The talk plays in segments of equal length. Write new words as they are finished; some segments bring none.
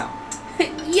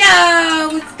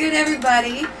what's good,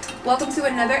 everybody? Welcome to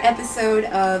another episode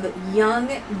of Young,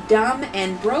 Dumb,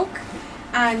 and Broke.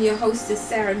 I'm your hostess,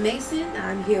 Sarah Mason.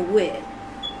 I'm here with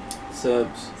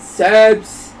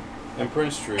Subs. And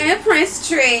Prince Tree. And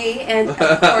of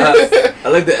course... I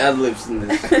like the ad-libs in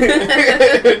this.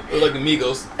 Like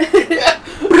Amigos.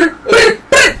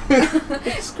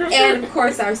 And of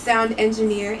course, our sound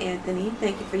engineer, Anthony.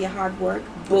 Thank you for your hard work.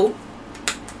 Boo.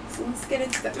 So let's get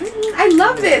it started. I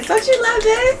love this. Don't you love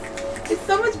this? It's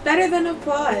so much better than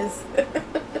applause.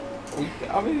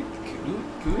 I mean,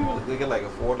 can we really get like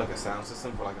a sound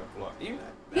system for like an applause?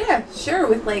 Yeah, sure.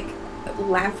 With like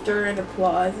laughter and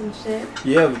applause and shit.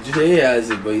 Yeah, but Jay has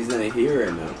it, but he's not here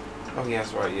right now. Oh, yeah,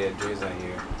 that's right. Yeah, Jay's not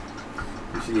here.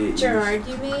 Gerard,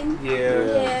 you mean? Yeah.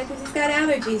 Yeah, because he's got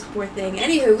allergies, poor thing.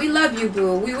 Anywho, we love you,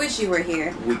 boo. We wish you were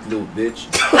here. Weak little bitch.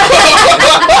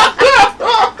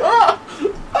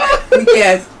 Weak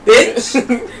ass bitch.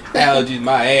 Allergies,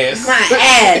 my ass. My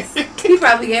ass. He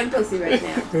probably getting pussy right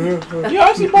now.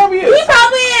 Yeah, she probably is. He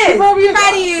probably is. He probably is.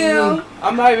 Proud of you.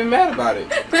 I'm not even mad about it.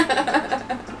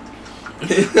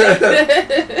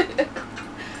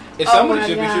 If somebody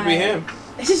should be him.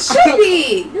 It should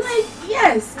be. Like,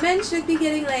 yes, men should be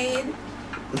getting laid.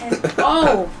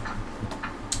 And,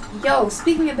 yo,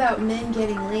 speaking about men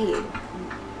getting laid,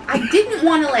 I didn't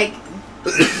want to, like,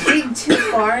 dig too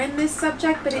far in this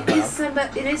subject, but it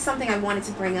is something I wanted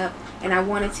to bring up, and I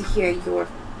wanted to hear your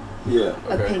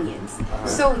opinions. Uh-huh.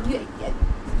 So,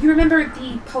 you remember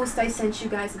the post I sent you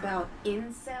guys about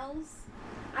incels?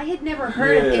 I had never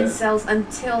heard of incels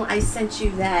until I sent you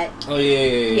that. Oh,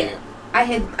 yeah.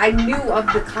 I knew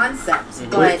of the concept,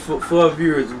 but for our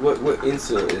viewers, what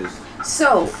incel is?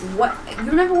 So what you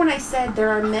remember when I said there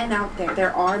are men out there?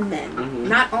 There are men,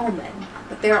 not all men,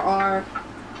 but there are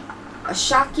a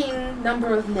shocking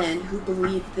number of men who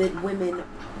believe that women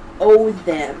owe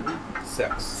them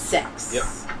sex. Yep.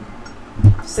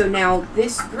 So now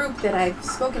this group that I've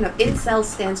spoken of, incel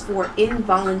stands for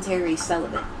involuntary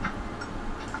celibate.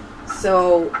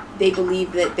 So they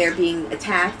believe that they're being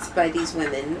attacked by these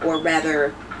women, or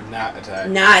rather, not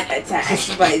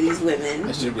attacked by these women.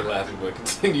 I should be laughing, but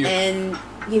continue. And,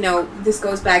 this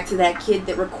goes back to that kid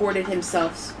that recorded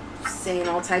himself saying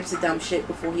all types of dumb shit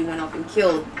before he went off and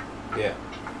killed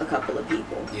a couple of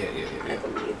people. Yeah. I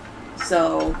believe.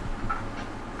 So,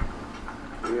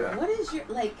 Yeah. what is your,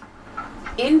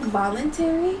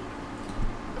 involuntary?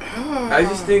 I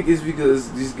just think it's because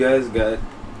these guys got,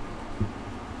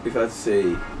 if I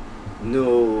say,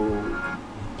 no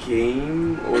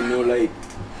game or no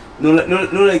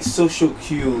social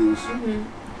cues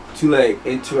to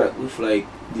interact with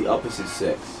the opposite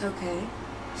sex. Okay.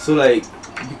 So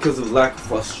because of lack of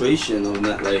frustration or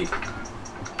not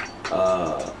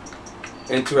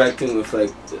interacting with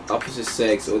the opposite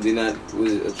sex, or they're not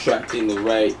attracting the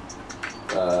right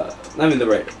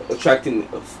attracting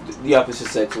the opposite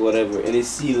sex or whatever, and they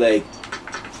see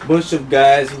bunch of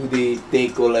guys who they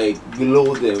think are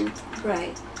below them,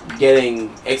 right,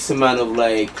 getting X amount of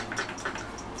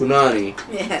punani,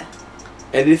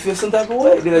 and they feel some type of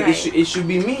way. They're it should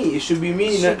be me. It should be me.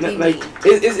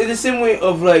 It's the same way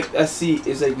of I see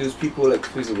it's those people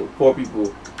for example, poor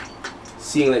people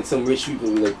seeing some rich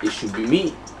people be it should be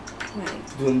me,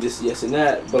 right, doing this, yes and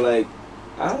that. But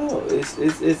I don't know.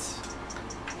 It's.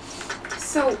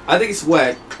 So I think it's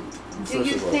whack. Do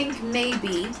you think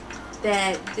maybe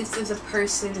that this is a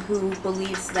person who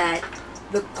believes that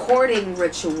the courting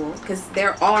ritual, because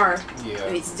there are,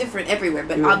 it's different everywhere,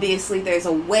 but obviously there's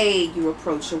a way you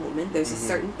approach a woman, there's a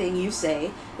certain thing you say,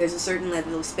 there's a certain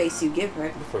level of space you give her.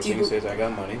 The first thing you say is, I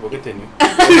got money. We'll continue.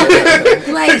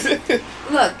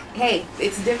 Look, hey,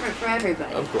 it's different for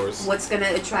everybody. Of course. What's going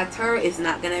to attract her is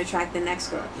not going to attract the next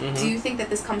girl. Do you think that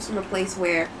this comes from a place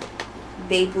where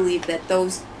they believe that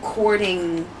those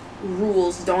courting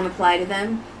rules don't apply to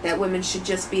them, that women should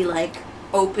just be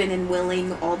open and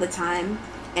willing all the time,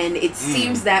 and it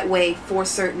seems that way for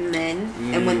certain men,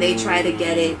 and when they try to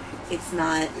get it, it's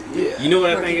not. You know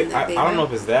what I think? I don't know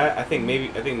if it's that. I think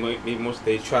maybe most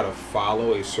they try to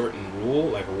follow a certain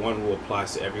rule, one rule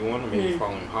applies to everyone, or maybe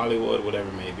following Hollywood, whatever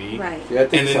it may be. Right. Yeah, I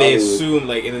think and then they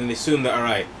assume that all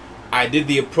right, I did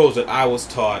the approach that I was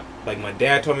taught. My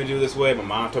dad told me to do this way, my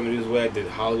mom told me to do this way. I did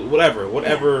Hollywood,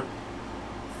 whatever.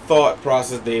 Thought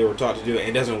process they were taught to do, and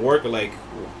it doesn't work.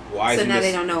 Why? So now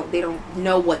they don't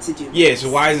know what to do. Yeah. So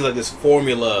why isn't this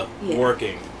formula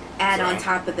working? Add on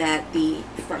top of that the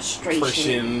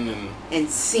frustration and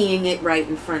seeing it right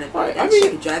in front of you. That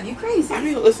shit could drive you crazy.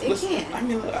 Listen.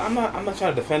 I'm not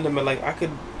trying to defend them, but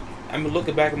I'm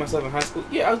looking back at myself in high school.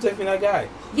 Yeah, I was definitely that guy.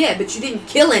 Yeah, but you didn't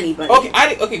kill anybody.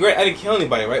 Okay, great. I didn't kill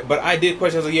anybody, right? But I did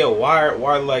question. I was like, yo, why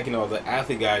are like, you know, the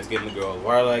athlete guys getting the girls?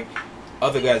 Why are like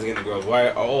other guys getting the girls? Why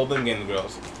are all of them getting the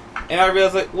girls? And I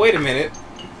realized, like, wait a minute,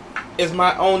 it's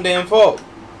my own damn fault.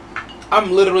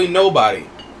 I'm literally nobody.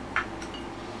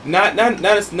 Not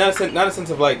a sense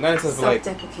of like,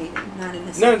 self-deprecating, not in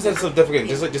a sense of self-deprecating.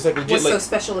 Yeah. Just like legit. What's like, so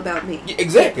special about me? Yeah,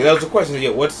 exactly. That was the question. Yeah,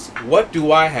 what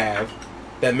do I have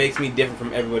that makes me different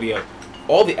from everybody else?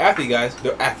 All the athlete guys,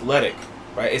 they're athletic,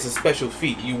 right? It's a special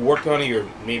feat. You worked on it. Your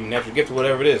maybe natural gift or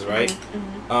whatever it is, right?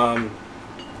 Mm-hmm.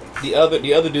 The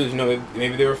other dudes, you know,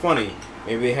 maybe they were funny.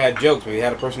 Maybe they had jokes. Maybe they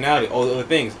had a personality. All the other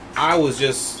things. I was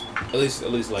just at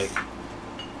least like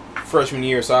freshman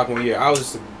year, sophomore year. I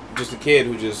was just a kid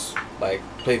who just like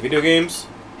played video games,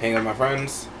 hang out with my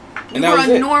friends. And you were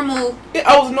a normal. Yeah,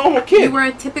 I was a normal kid. You were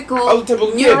a typical. I was a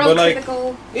typical kid, but like,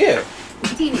 yeah,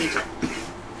 teenager.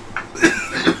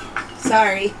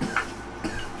 Sorry.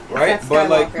 Right, but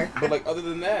like, other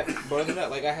than that,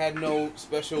 like, I had no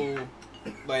special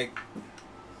like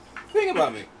thing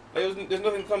about me. Like, there's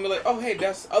nothing coming like, oh hey,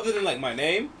 that's other than like my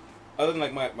name, other than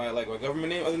like my government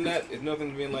name. Other than that, it's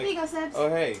nothing being like, oh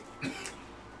hey,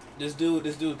 this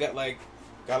dude got like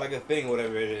a thing,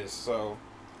 whatever it is. So,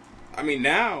 I mean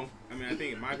now. I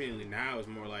think in my opinion now is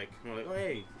more like oh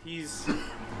hey, he's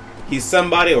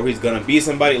somebody, or he's gonna be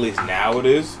somebody. At least now it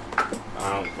is.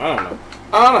 I don't know.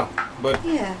 But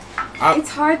yeah, it's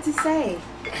hard to say.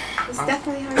 It's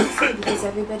definitely hard to say because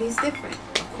everybody's different.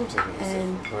 Of course,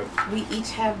 everybody's different. And we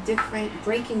each have different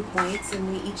breaking points,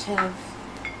 and we each have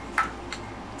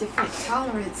different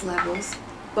tolerance levels.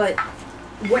 But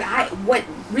what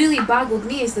really boggled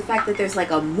me is the fact that there's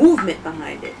like a movement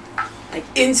behind it. Like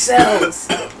incels,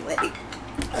 like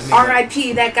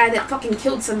R.I.P. that guy that fucking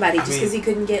killed somebody just because he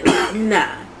couldn't get laid.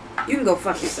 Nah, you can go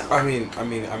fuck yourself. I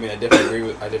definitely agree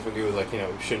with like, you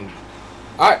know, shouldn't.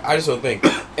 I just don't think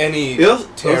any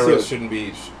terrorist shouldn't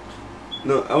be.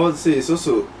 No, I want to say it's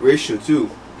also racial too.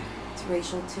 It's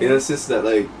racial too. In a sense that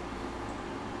like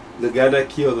the guy that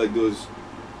killed like those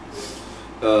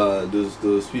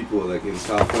people like in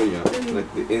California, mm-hmm.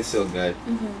 like the incel guy,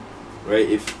 mm-hmm. right?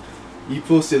 If he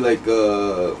posted like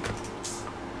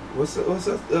what's that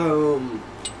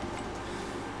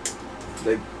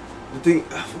like the thing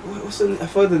I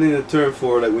forgot the name of the term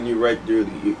for like when you write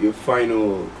your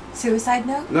final suicide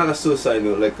note? Not a suicide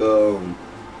note, like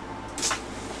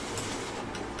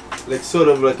sort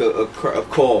of like a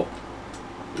call,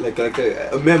 like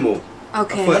a memo.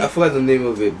 Okay. I forgot the name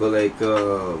of it, but like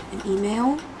an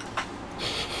email.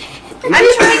 I'm trying to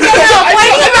get up. Why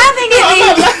are you laughing at me?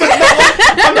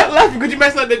 I'm not laughing. Could you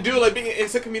imagine like the dude like being in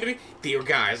the community? Dear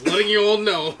guys, letting you all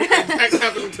know that's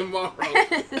happening tomorrow.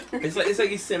 It's like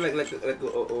he said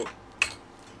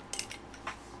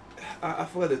I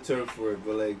forgot the term for it,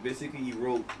 but like basically he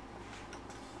wrote,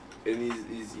 and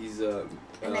he's an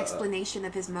explanation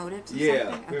of his motives. Or yeah,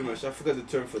 something? pretty much. I forgot the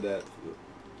term for that,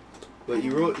 but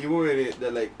he wrote in it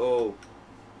that like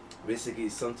basically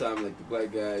sometimes like the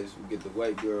black guys would get the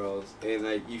white girls, and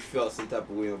like you felt some type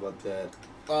of way about that.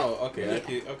 Oh, okay. Yeah.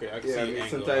 I can see your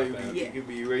sometimes it could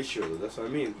be racial. That's what I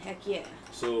mean. Heck yeah.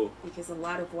 So because a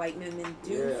lot of white women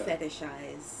do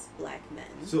fetishize black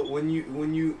men. So when you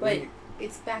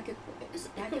it's back and forth. But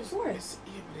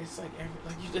it's like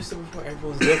you just said before,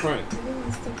 everyone's different.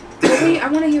 Wait, I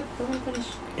want to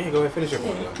finish. Yeah, go ahead, finish your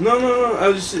point. No. I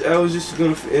was just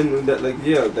gonna end with that. Like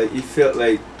that you felt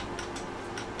like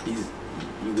he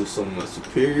was somewhat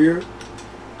superior.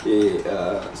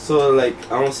 Yeah, so like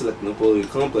I don't say like Napoleon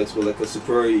complex, but like a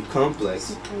superiority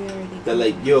complex. That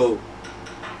like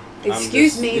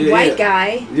excuse me, white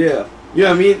guy. Yeah, you know what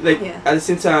I mean. Like at the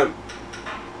same time,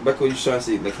 back when you're trying to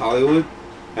say like Hollywood,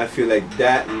 I feel like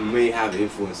that may have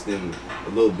influenced them a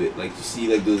little bit. Like you see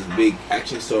like those big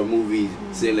action star movies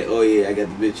saying like, oh yeah, I got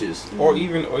the bitches. Or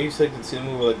you say the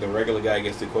movie like the regular guy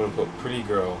gets the quote unquote pretty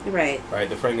girl. Right. Right.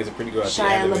 The friend gets a pretty girl.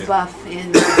 Shia LaBeouf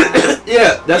in.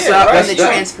 That's how. Right. The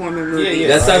Transformer movie. Yeah,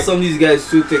 that's how some of these guys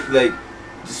too take like,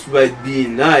 just by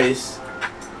being nice,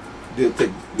 they'll get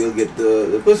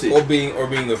the pussy. Or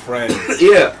being the friend.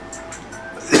 Yeah.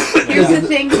 Here's the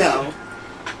thing though.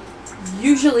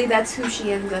 Usually that's who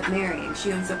she ends up marrying.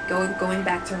 She ends up going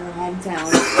back to her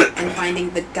hometown and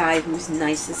finding the guy who's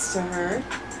nicest to her,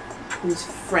 who's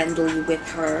friendly with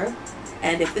her,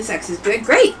 and if the sex is good,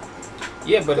 great.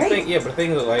 Yeah, but the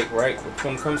thing is like, right,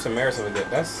 when it comes to marriage like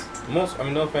that, that's most. I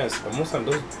mean, no offense, but most of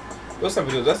those type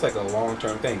of dudes, that's like a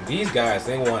long-term thing. These guys,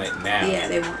 they want it now. Yeah,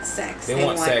 they want sex. They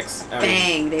want sex.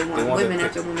 Bang. They want women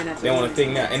after women after women. They want a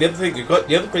thing now. And the other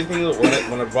crazy thing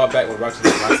when I brought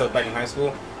myself back in high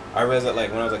school, I realized that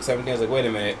like when I was like 17, I was like, wait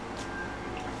a minute,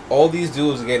 all these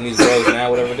dudes are getting these girls now,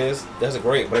 whatever it is, that's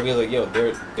great. But I be like, yo,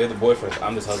 they're the boyfriends.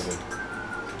 I'm this husband.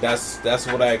 That's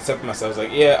what I accept myself. I was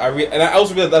like, yeah, and I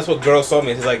also feel that's what girls told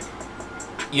me. It's like,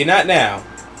 you're not now.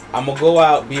 I'm gonna go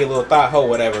out, be a little thought hoe,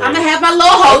 whatever. I'm gonna have my little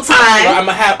hoe time. I'm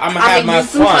gonna have my use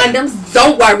some fun. condoms.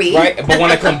 Don't worry. Right, but when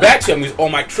I come back to you, I'm gonna use all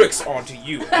my tricks onto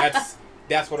you.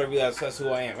 That's what I realize. That's who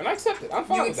I am, and I accept it. I'm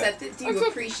fine with that. You accept it? Do you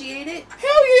appreciate it?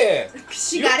 Hell yeah.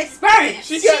 She got experience.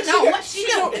 She know what she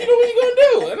do. You know what you're gonna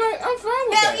do, and I'm fine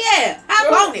with that. Hell yeah,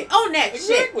 I own it. Own that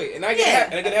shit. Exactly, and I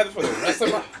can have this for the rest of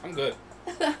my. I'm good.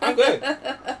 I'm good.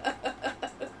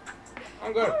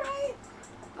 I'm good. All right.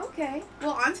 Okay.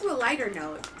 Well, on to a lighter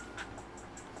note.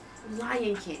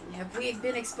 Lion King. Have we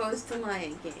been exposed to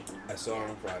Lion King? I saw it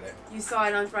on Friday. You saw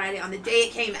it on Friday, on the day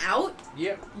it came out?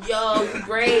 Yep. Yo, you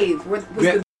brave.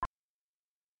 The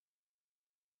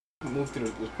movie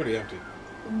theater was pretty empty.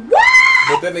 What?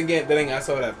 But then again, I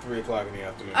saw it at 3 o'clock in the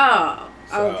afternoon. Oh,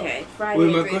 so. Okay. Friday.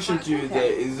 Well, my question to you is that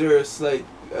is there a slight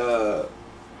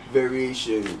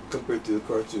variation compared to the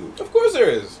cartoon? Of course there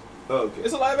is. Oh, okay.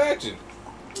 It's a live action.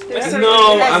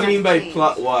 No, I mean by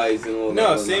plot wise and all that.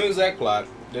 No, same exact plot.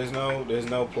 There's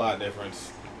no plot difference.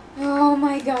 Oh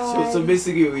my god. So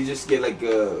basically we just get like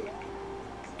a.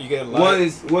 You get a lot.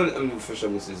 One. I mean, first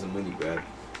I'm gonna say it's a money grab.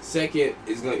 Second,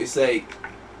 it's like.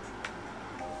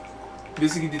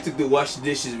 Basically, they took the wash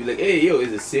dishes. Be like, hey, yo,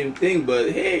 it's the same thing, but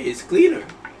hey, it's cleaner.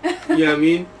 You know what I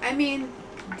mean? I mean,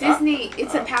 Disney.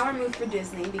 It's a power move for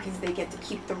Disney because they get to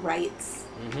keep the rights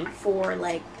for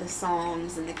like the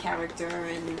songs and the character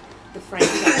and the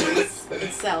franchise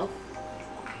itself.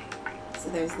 So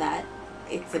there's that.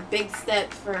 It's a big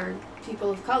step for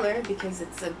people of color because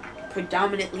it's a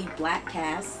predominantly black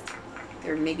cast.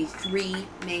 There are maybe 3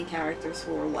 main characters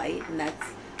who are white, and that's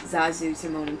Zazu,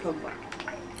 Timon, and Pumbaa.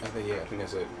 I think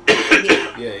that's it.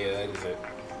 Yeah, that is it.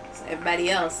 So everybody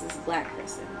else is a black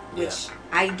person, which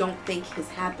I don't think has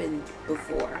happened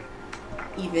before,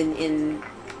 even in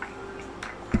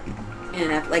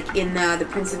the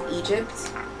Prince of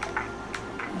Egypt.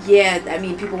 Yeah, I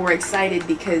mean, people were excited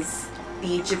because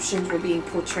the Egyptians were being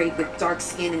portrayed with dark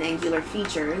skin and angular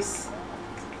features,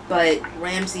 but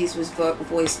Ramses was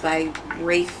voiced by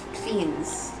Ralph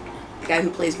Fiennes, the guy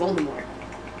who plays Voldemort.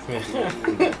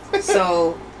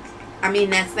 So, I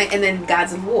mean, that's like, and then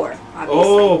Gods of War, obviously.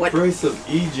 Oh, Prince of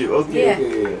Egypt.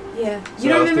 Okay, yeah. You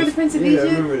don't remember the Prince of Egypt?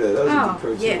 Yeah, I remember that. That was a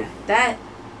good cartoon. Yeah,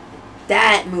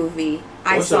 that movie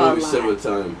I saw a lot. Several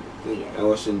times. I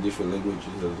watched in different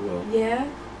languages as well. Yeah.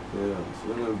 Yeah,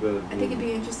 so I think it'd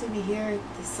be interesting to hear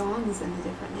the songs in the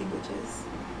different languages.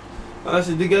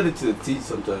 Honestly, they got it to the teeth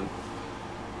sometimes.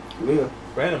 Yeah.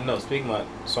 Random note, speaking about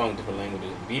song in different languages,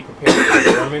 Be Prepared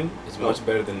in German is much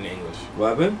better than in English. What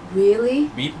happened? Really?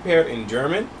 Be Prepared in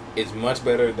German is much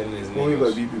better than it is in English.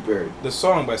 What do you mean by Be Prepared? The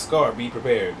song by Scar, Be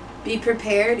Prepared. Be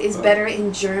Prepared is better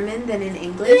in German than in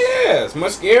English? Yeah, it's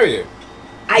much scarier.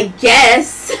 I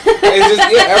guess. It's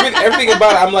just everything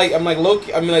about it. I'm like low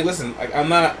key, I mean, like, listen, I'm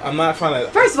not trying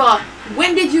to. First of all,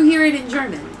 when did you hear it in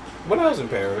German? When I was in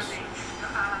Paris.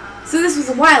 So this was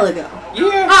a while ago.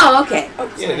 Yeah. Oh, okay. Oh,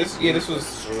 this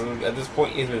was at this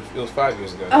point it was 5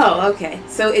 years ago. Oh, okay.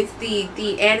 So it's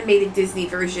the animated Disney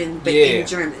version, but in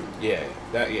German. Yeah.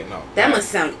 That must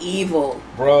sound evil,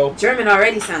 bro. German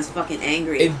already sounds fucking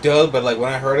angry. It does, but like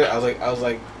when I heard it, I was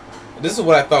like, this is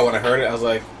what I thought when I heard it. I was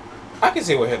like, I can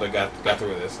see what Hitler got through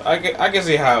with this. I can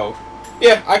see how.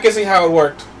 Yeah, I can see how it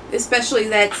worked. Especially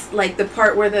that's like the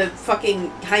part where the fucking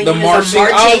the marching.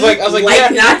 I was like yeah,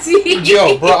 Nazi.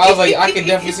 Yo, bro, I was like, I can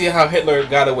definitely see how Hitler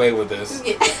got away with this.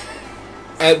 Yeah.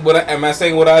 And am I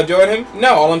saying would I join him?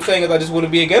 No, all I'm saying is I just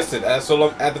wouldn't be against it. That's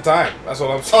all at the time. That's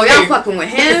all I'm saying. Oh, y'all fucking with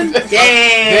him? Damn.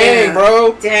 Dang,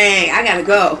 bro. Dang, I gotta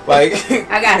go. Like,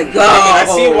 I gotta go. I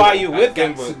see why you with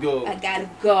him, but I gotta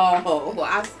go.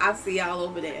 I'll see y'all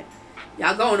over there.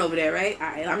 Y'all going over there, right? All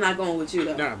right, I'm not going with you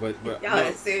though. Nah, but y'all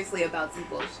are seriously about some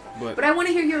bullshit. But I want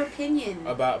to hear your opinion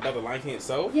about the Lion King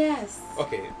itself. Yes.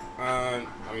 Okay. I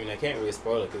mean, I can't really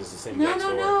spoil it because it's the same exact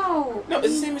story. No,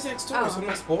 it's the same exact story, so I'm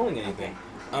not spoiling anything.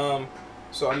 Okay.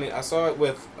 So I mean, I saw it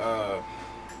with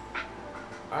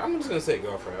I'm just gonna say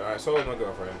girlfriend. All right, saw it with my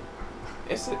girlfriend.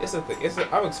 It's a thing.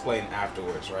 I'll explain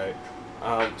afterwards, right?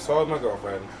 Saw it with my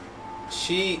girlfriend.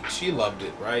 She loved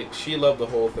it, right? She loved the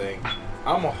whole thing.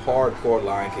 I'm a hardcore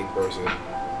Lion King person,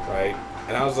 right?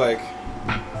 And I was like,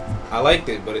 I liked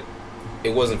it, but it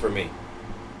wasn't for me.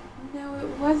 No, it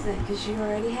wasn't, because you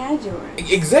already had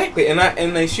yours. Exactly, and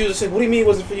then she was just like, "What do you mean it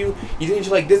wasn't for you? You didn't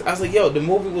like this?" I was like, "Yo, the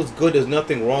movie was good. There's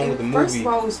nothing wrong with the movie." First of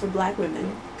all, it was for black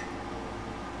women.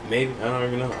 Maybe I don't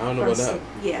even know. I don't know about that.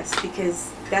 Yes,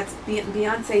 because that's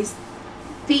Beyonce's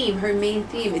theme, her main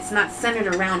theme. It's not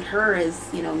centered around her as,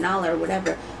 you know, Nala or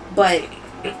whatever. But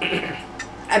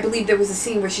I believe there was a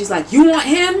scene where she's like, "You want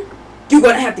him? You're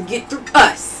gonna have to get through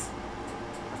us."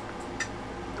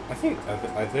 I think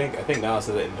Nala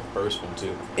said that in the first one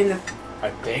too.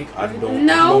 I don't.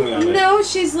 No,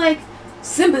 she's like,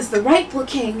 "Simba's the rightful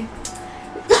king."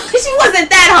 She wasn't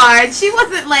that hard. She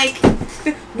wasn't like,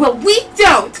 "Well, we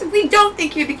don't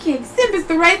think you're the king. Simba's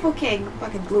the rightful king."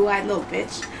 Fucking blue-eyed little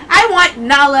bitch. I want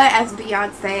Nala as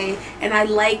Beyonce, and I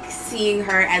like seeing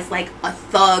her as like a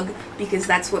thug because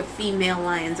that's what female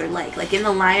lions are like. Like in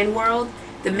the lion world,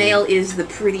 the male is the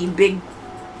pretty big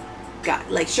guy.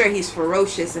 Like sure, he's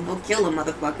ferocious and he'll kill a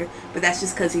motherfucker, but that's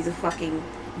just because he's a fucking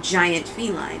giant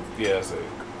feline. Yeah, that's it.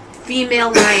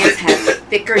 Female lions have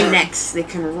thicker necks. They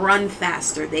can run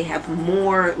faster. They have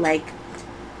more like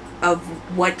of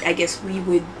what I guess we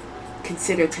would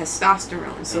consider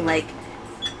testosterone. So like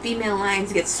female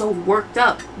lions get so worked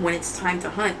up when it's time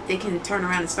to hunt, they can turn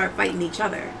around and start fighting each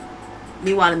other.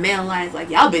 Meanwhile, the male lion's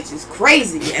like, "Y'all bitches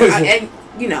crazy," and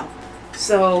you know.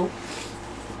 So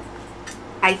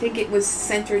I think it was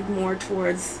centered more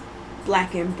towards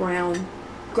black and brown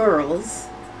girls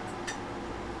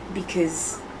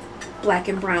because black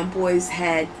and brown boys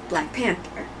had Black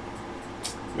Panther.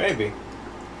 Maybe.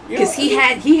 Because he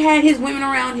had his women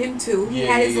around him too. He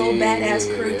had his little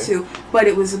badass crew too. But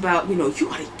it was about, you know, you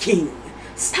are the king.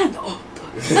 Stand up.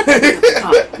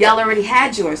 Y'all already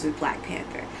had yours with Black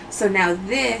Panther. So now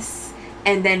this,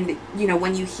 and then, you know,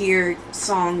 when you hear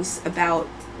songs about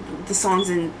the songs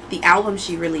in the album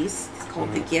she released, it's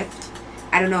called The Gift.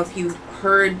 I don't know if you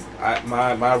heard.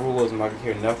 My rule is I'm not going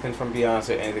to hear nothing from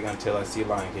Beyonce, anything until I see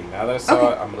Lion King. Now that I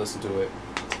saw it, I'm going to listen to it.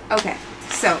 Okay.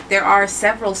 So, there are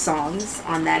several songs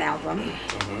on that album.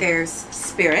 There's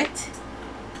Spirit.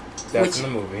 That's in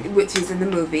the movie. Which is in the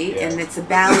movie. Yeah. And it's a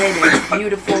ballad and it's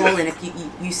beautiful. And if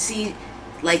you see,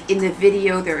 like, in the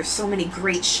video, there are so many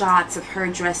great shots of her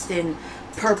dressed in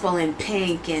purple and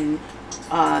pink and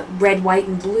red, white,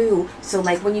 and blue. So,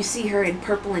 like, when you see her in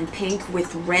purple and pink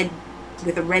with a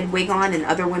red wig on and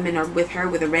other women are with her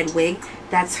with a red wig,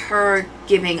 that's her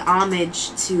giving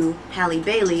homage to Halle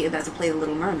Bailey about to play The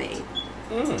Little Mermaid.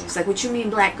 It's like, what you mean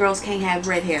black girls can't have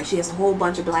red hair? She has a whole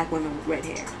bunch of black women with red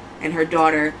hair. And her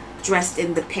daughter dressed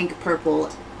in the pink, purple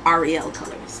Ariel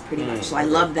colors, pretty much. So I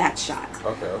love that shot.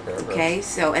 Okay,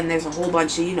 so, and there's a whole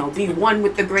bunch of, you know, be one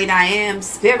with the great I am,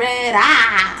 spirit,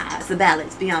 it's the ballad,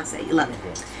 it's Beyonce, you love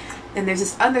it. And there's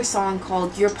this other song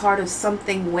called You're Part of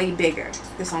Something Way Bigger.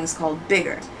 The song is called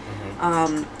Bigger.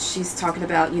 She's talking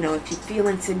about, you know, if you feel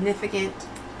insignificant,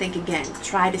 think again.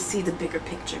 Try to see the bigger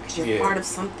picture because you're part of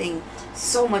something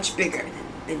so much bigger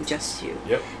than just you.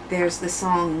 There's the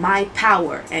song My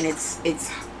Power, and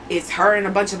it's her and a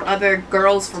bunch of other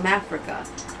girls from Africa.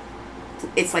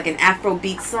 It's like an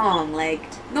Afrobeat song, like,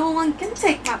 no one can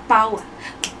take my power,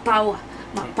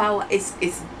 my power.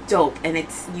 It's dope, and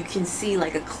you can see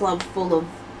like a club full of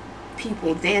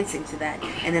people dancing to that.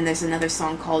 And then there's another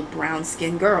song called Brown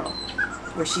Skin Girl,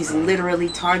 where she's literally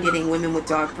targeting women with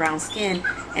dark brown skin,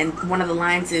 and one of the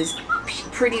lines is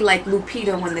pretty like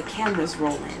Lupita when the cameras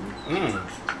roll in.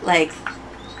 Like,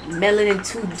 melanin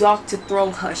too dark to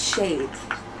throw her shade.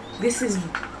 This is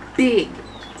big.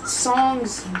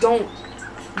 Songs don't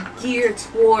gear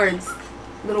towards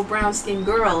little brown skin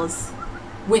girls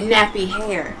with nappy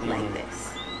hair like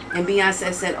this. And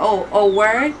Beyonce said, oh,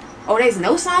 word? Oh, there's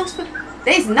no songs for...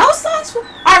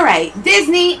 All right,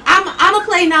 Disney, I'm going to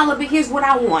play Nala, but here's what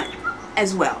I want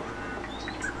as well.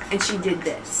 And she did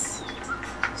this.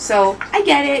 So, I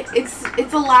get it. It's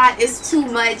a lot. It's too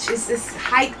much. It's just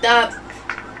hyped up.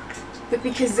 But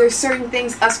because there's certain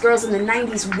things us girls in the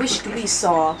 90s wished we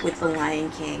saw with The Lion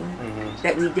King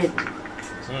that we didn't.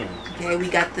 Okay, we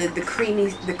got the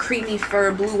creamy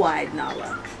fur, blue-eyed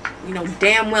Nala. You know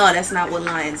damn well that's not what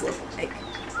lions look like.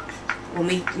 When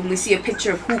we see a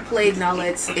picture of who played Nala,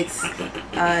 it's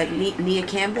Nia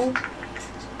Campbell,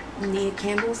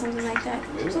 something like that.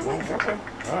 It was like, okay.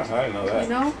 I didn't know that. You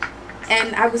know,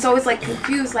 and I was always like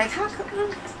confused, like how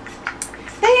come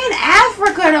they in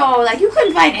Africa though? Like you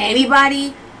couldn't find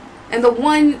anybody, and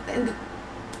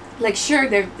like sure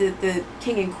the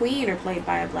king and queen are played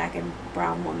by a black and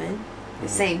brown woman, the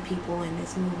same people in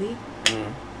this movie.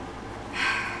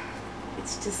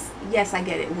 It's just, yes, I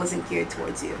get it. It wasn't geared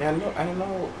towards you. Yeah, I don't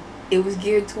know. It was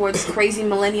geared towards crazy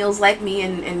millennials like me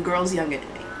and girls younger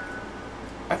than me.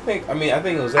 I think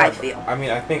it was that. I feel.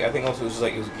 I think also it was just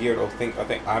like it was geared. I think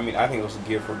it was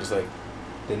geared for just like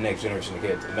the next generation of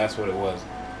kids, and that's what it was.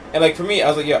 And like for me, I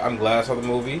was like, yeah, I'm glad I saw the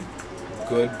movie.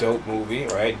 Good, dope movie,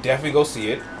 right? Definitely go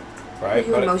see it, right? Are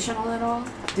you emotional at all?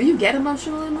 Do you get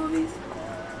emotional in movies?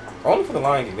 Only for the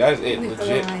Lion King. That is it.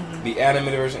 Legit. The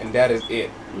animated version, and that is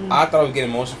it. I thought I would get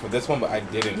emotional for this one, but I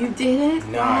didn't. You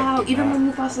didn't? Nah, wow. did Even not.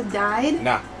 when Mufasa died?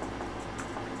 Nah.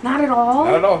 Not at all?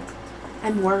 Not at all.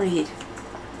 I'm worried.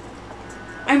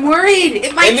 I'm worried.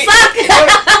 It might suck.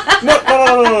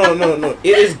 No.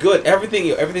 It is good.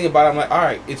 Everything about it, I'm like, all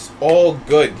right, it's all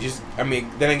good.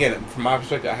 Then again, from my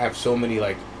perspective, I have so many,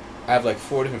 like, I have like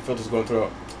 4 different filters going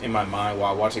through in my mind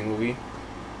while watching a movie.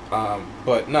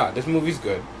 But nah, this movie's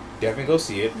good. Definitely go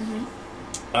see it.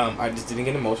 I just didn't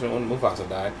get emotional when Mufasa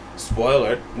died.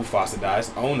 Spoiler: Mufasa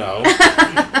dies. Oh no.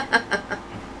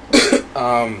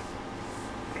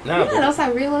 You know what else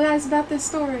I realized about this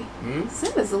story?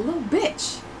 Simba's a little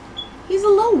bitch. He's a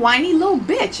little whiny little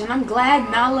bitch, and I'm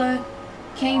glad Nala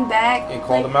came back and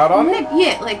called him out on it.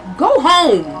 Yeah, like, go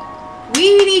home.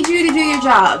 We need you to do your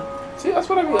job. See, that's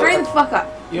what I mean. Hurry the fuck up.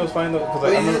 You know what's funny though?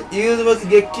 Because he was about to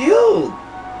get killed.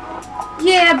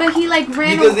 Yeah, but he like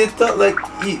ran. Because they thought like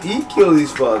he killed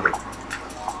his father.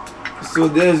 So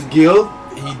there's guilt.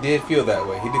 He did feel that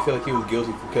way. He did feel like he was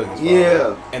guilty for killing his father.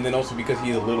 Yeah. And then also because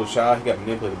he's a little child, he got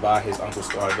manipulated by his Uncle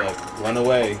Scar. Like, run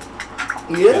away.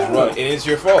 Yeah. Run. It is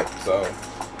your fault. So.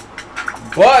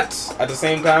 But at the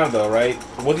same time, though, right?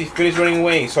 Once he finished running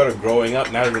away, he started growing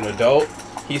up. Now he's an adult.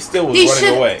 He still was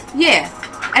running away. Yeah.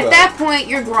 At that point,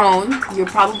 you're grown. You're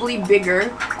probably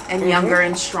bigger and younger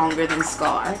and stronger than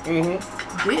Scar.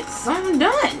 Get something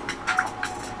done.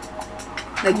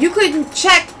 Like, you couldn't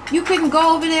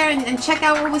go over there and check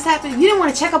out what was happening. You didn't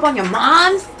want to check up on your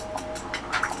moms?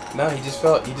 No, he just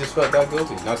felt that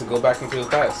guilty not to go back into his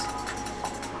past.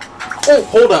 Oh,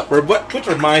 hold up, which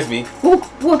reminds me. What?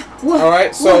 All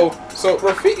right, so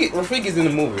Rafiki's in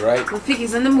the movie, right?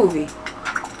 Rafiki's in the movie.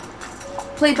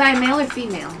 Played by a male or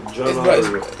female?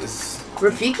 It's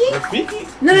Rafiki? Rafiki?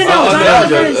 No.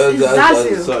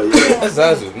 Zazu. Sorry. That's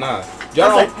Zazu. Nah.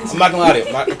 I'm not gonna lie to you.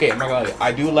 I'm not gonna lie to you.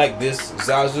 I do like this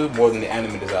Zazu more than the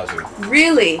animated Zazu.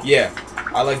 Really? Yeah.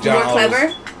 I like John Oliver. More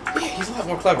clever? Yeah, he's a lot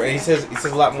more clever. And he says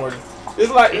a lot more.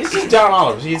 It's just John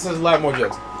Oliver. He says a lot more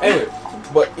jokes. Anyway,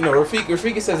 but you know,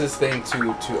 Rafiki says this thing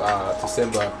to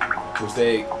Simba, which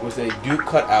they do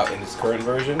cut out in this current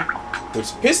version,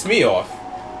 which pissed me off,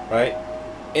 right?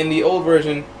 In the old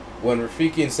version, when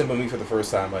Rafiki and Simba meet for the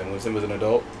first time, like when Simba's an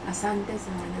adult,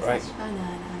 right?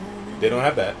 They don't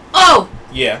have that. Oh!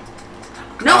 Yeah.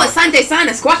 No, Asante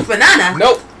Sana squash banana.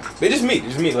 Nope. They just meet.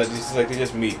 They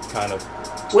just meet, kind of.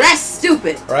 Well, that's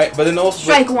stupid. Right, but then also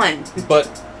strike one. But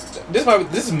this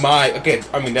is my again.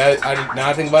 I mean, now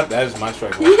I think about it, that is my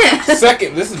strike one. Yeah.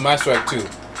 Second, this is my strike two.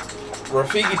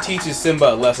 Rafiki teaches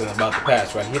Simba a lesson about the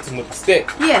past, right? He hits him with the stick.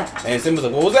 Yeah. And Simba's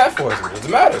like, what was that for? It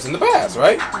doesn't matter. It's in the past,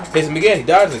 right? Hits him again. He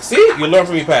dies. Like, see? You learn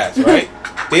from your past, right?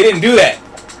 They didn't do that.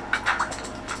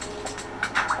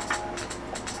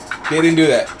 They didn't do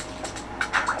that.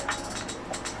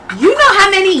 You know how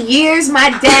many years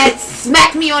my dad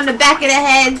smacked me on the back of the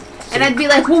head? And I'd be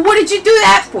like, well, what did you do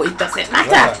that for? It doesn't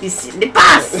matter. It's in the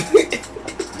past.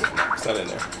 It's not in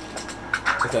there.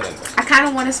 It's not in there. I kind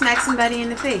of want to smack somebody in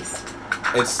the face.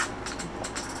 I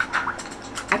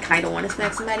kind of want to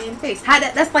smack somebody in the face.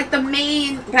 That's like the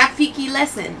main Rafiki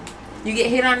lesson. You get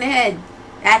hit on the head.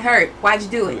 That hurt. Why'd you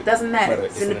do it? Doesn't matter.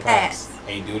 It's in the past.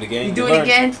 And you do it again. You do it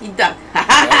again, you duck.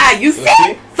 You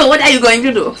see? So what are you going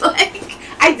to do? Like,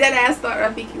 I dead ass thought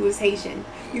Rafiki was Haitian.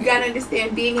 You gotta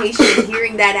understand, being Haitian and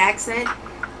hearing that accent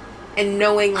and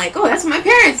knowing like, oh, that's what my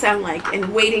parents sound like,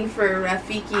 and waiting for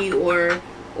Rafiki or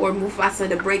Mufasa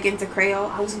to break into Creole.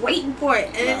 I was waiting for it,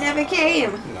 and it never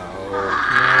came.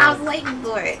 I was waiting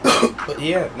for it. But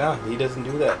yeah, he doesn't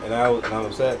do that, and I'm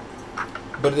upset.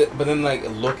 But then like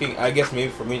looking, I guess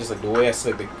maybe for me, just like the way I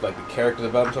see like the character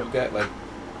development stuff like that, like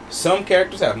some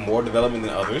characters have more development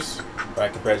than others,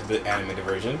 right, compared to the animated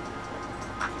version.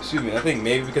 Excuse me. I think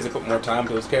maybe because they put more time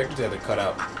to those characters, they had to cut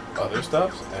out other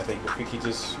stuff. And I think Rafiki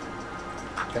just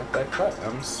got that cut.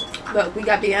 Look, we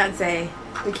got Beyonce.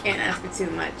 We can't ask for too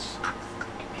much.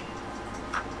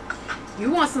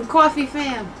 You want some coffee,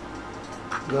 fam?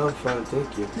 No, I'm fine,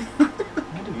 thank you.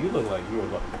 Why do you look like you were?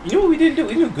 You know what we didn't do?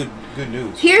 We did good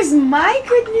news. Here's my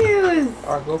good news.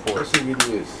 All right, go for it. What's your good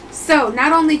news? So,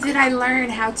 not only did I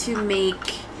learn how to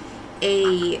make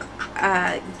a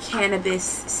cannabis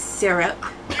syrup,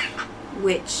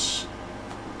 which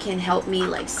can help me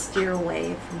like steer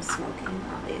away from smoking.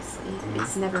 Obviously,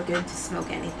 it's never good to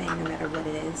smoke anything, no matter what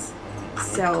it is.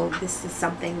 So this is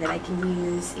something that I can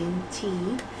use in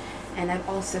tea. And I've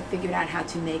also figured out how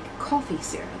to make coffee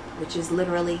syrup, which is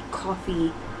literally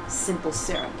coffee simple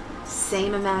syrup.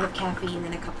 Same amount of caffeine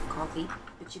in a cup of coffee,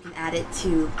 but you can add it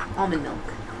to almond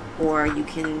milk, or you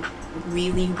can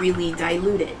really, really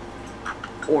dilute it.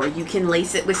 Or you can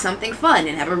lace it with something fun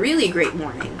and have a really great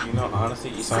morning. You know,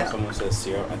 honestly, each time someone says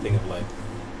syrup, I think of like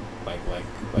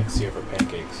syrup for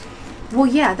pancakes. Well,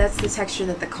 yeah, that's the texture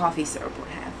that the coffee syrup would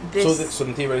have. So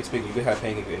theoretically speaking, you could have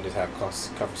pancakes and just have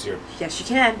coffee syrup. Yes, you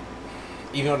can.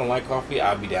 Even though I don't like coffee,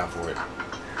 I'd be down for it.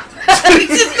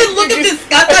 Just the look of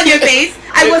disgust on your face.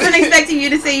 I wasn't expecting you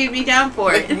to say you'd be down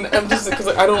for it. I'm just because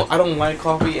I don't like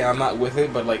coffee and I'm not with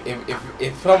it. But like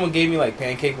if someone gave me like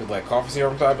pancake with like coffee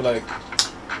syrup on top, I'd be like,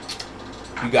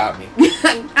 you got me.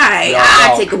 Alright,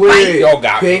 I'll take a bite. Y'all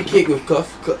got pancake with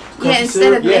coffee yeah, instead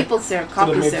syrup? of maple syrup,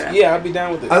 coffee syrup. Yeah, I'd be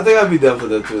down with it. I think I'd be down for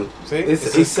that too. See? It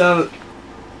sounds.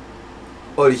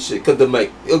 Holy shit, cut the mic.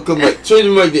 Yo, cut the mic. Trade the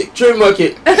mic, Dick. Trade my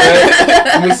cake.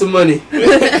 Right? Give me some money.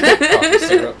 Coffee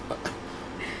syrup.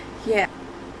 Yeah.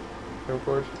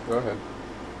 Record? Go ahead.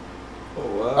 Oh,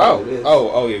 wow.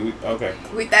 Oh, yeah. Okay.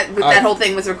 That whole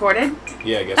thing was recorded?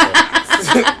 Yeah, I guess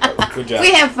so. Good job.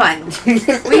 We have fun.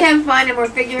 We have fun and we're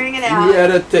figuring it out. We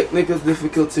had a technical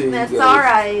difficulty. That's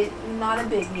alright. Not a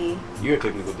biggie. Your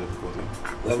technical difficulty.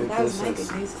 That was my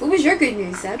good news. What was your good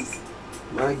news, Sebs?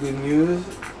 My good news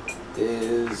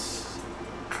is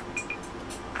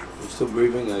I'm still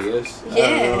breathing, I guess.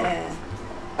 Yeah.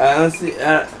 I honestly,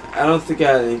 I don't think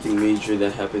I had anything major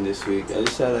that happened this week. I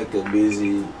just had like a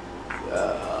busy,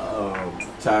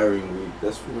 tiring week.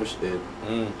 That's pretty much it.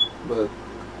 But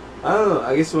I don't know.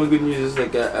 I guess my good news is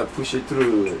like I push it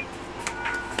through.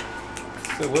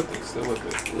 Still with it.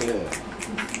 Yeah.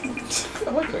 I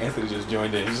like how Anthony just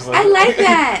joined in. He's just like, I like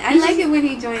that. I like it when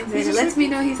he joins in. It lets me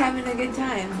know he's having a good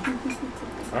time.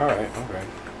 Alright, okay.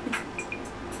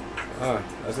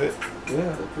 That's it? Yeah,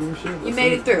 that's pretty much it. You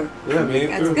made it through. Yeah, made it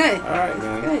That's through. good. Alright, That's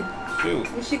man. good. Shoot.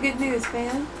 What's your good news,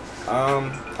 fam?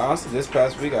 Honestly, this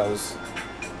past week I was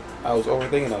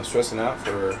overthinking. I was stressing out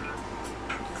for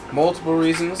multiple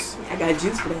reasons. I got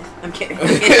juice for that. I'm kidding.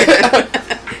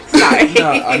 Sorry.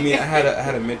 No, I mean I had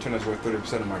a midterm that's worth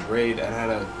 30% of my grade. I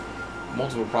had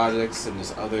multiple projects and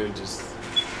just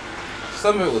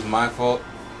some of it was my fault.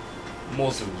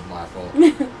 Most of it was my fault.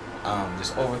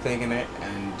 Just overthinking it,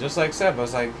 and just like Seb, I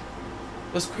was like,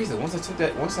 that's crazy. Once I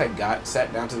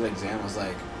sat down to the exam, I was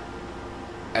like,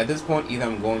 at this point, either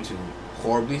I'm going to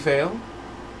horribly fail,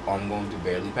 or I'm going to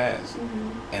barely pass,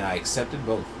 and I accepted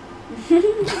both.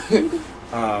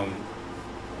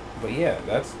 But yeah,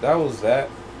 that was that.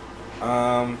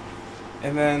 And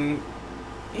then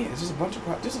yeah, it's just a bunch of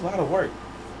just a lot of work.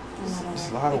 Just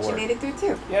a lot of work. But you made it through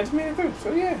too. Yeah, I just made it through.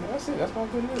 So yeah, that's it. That's my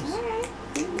good news. All right,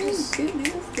 good news.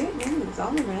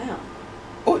 All around.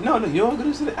 Oh no, you know what good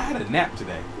news? I had a nap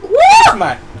today. Woo! That's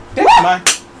my.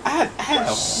 I had a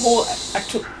whole. I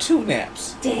took 2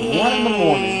 naps. Damn. One in the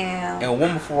morning and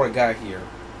one before I got here.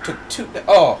 Took 2.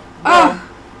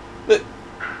 Look.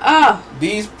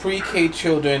 These pre-K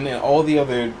children and all the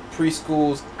other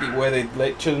preschools where they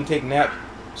let children take naps,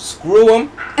 screw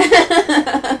them.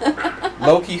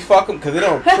 Low-key fuck them because they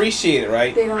don't appreciate it,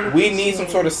 right? They don't We need some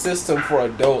sort of system for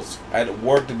adults at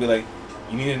work to be like,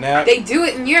 you need a nap? They do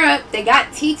it in Europe. They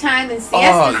got tea time and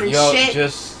siestas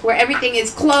shit where everything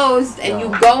is closed and you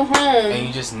go home and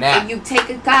you just nap. And you take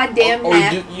a goddamn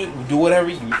nap. You do whatever,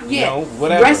 you know,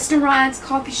 whatever. Restaurants,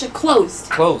 coffee shop,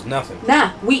 closed. Closed, nothing.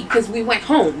 Nah, because we went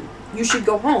home. You should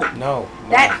go home. No.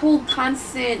 That whole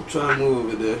constant... Try to move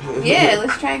over there. Yeah,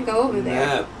 let's try and go over there.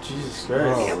 Nap. Jesus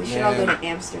Christ. Yeah, we should all go to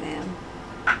Amsterdam.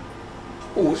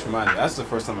 Oh, which reminds me, that's the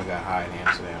first time I got high in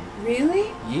Amsterdam.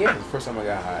 Really? Yeah, the first time I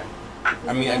got high.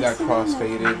 I mean, I got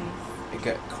crossfaded. It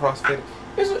got crossfaded.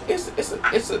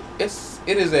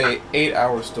 It is a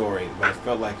 8-hour story, but it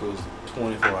felt like it was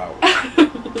 24 hours.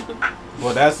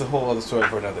 Well, that's a whole other story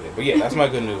for another day. But yeah, that's my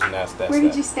good news, and that's Where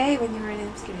did you stay when you were in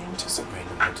Amsterdam? Just a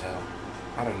random hotel.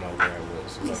 I don't know where I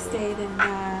was. We stayed in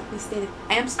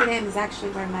Amsterdam is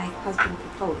actually where my husband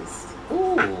proposed.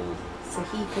 Ooh. So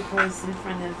he proposed in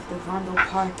front of the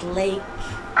Vondelpark Lake,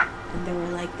 and there were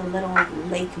like the little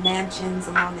lake mansions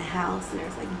along the house, and there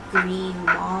was like green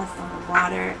moss on the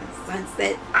water and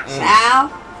sunset. Ciao.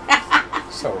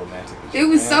 So romantic. It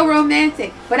was so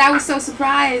romantic, but I was so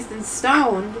surprised and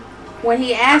stoned when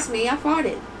he asked me. I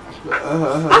farted.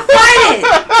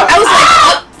 I was like,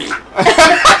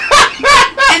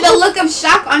 and the look of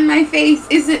shock on my face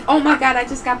isn't, oh my god, I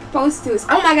just got proposed to. It's,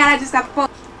 oh my god, I just got proposed.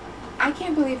 I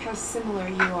can't believe how similar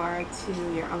you are to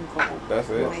your uncle. That's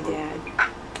it. My dad.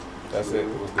 That's it.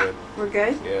 It was good. We're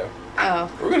good? Yeah. Oh.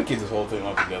 We're gonna keep this whole thing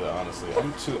all together, honestly.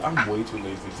 I'm way too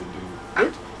lazy to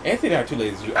do. Anthony and I are too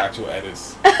lazy to do actual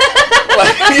edits.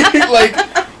 like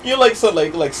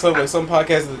some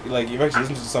podcasts, like you've actually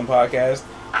listened to some podcasts,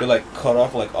 they like cut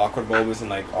off like awkward moments and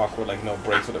like awkward like no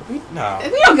breaks or whatever. We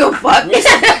don't give a fuck. This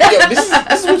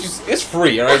is what it's free.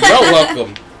 free, all right? Y'all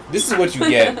welcome. This is what you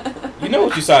get. You know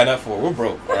what you signed up for. We're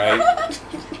broke, all right?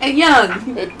 And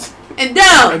young. And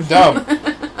dumb. And dumb.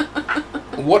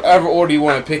 Whatever order you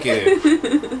want to pick it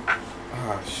in.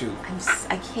 Ah, shoot.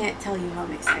 I can't tell you how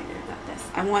I'm excited about this.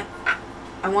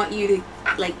 I want you to,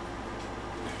 like...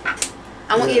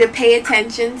 I want you to pay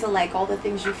attention to like all the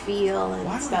things you feel and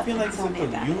Why do stuff. I feel like tell me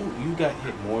about it. you got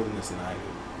hit more than this than I did?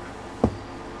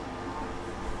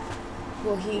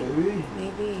 Well,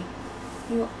 maybe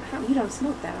you don't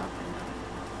smoke that often.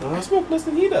 No, I smoke less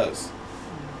than he does.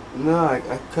 No,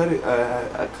 I cut it.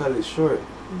 I cut it short.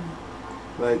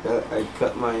 Like I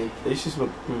cut my. I used to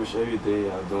smoke pretty much every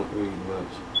day. I don't really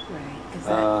much. Right,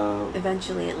 because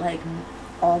eventually it like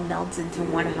all melts into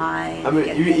one high. I mean,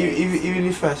 even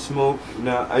if I smoke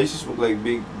now, I used to smoke like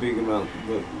big amount,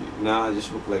 but now I just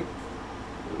smoke like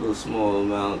a little small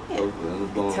amount of the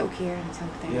bone. Toke here and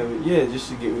toke there. Yeah, yeah, just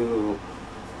to get me a little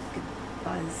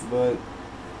buzz. But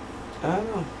I don't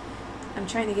know. I'm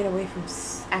trying to get away from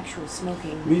actual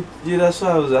smoking. That's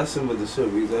why I was asking about the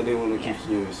syrup, because I didn't want to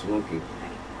continue with smoking.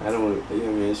 Right. I don't want to. I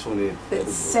just want to. But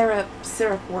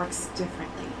syrup works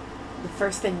differently. The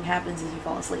first thing that happens is you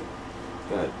fall asleep.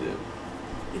 God damn.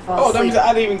 You fall asleep. That means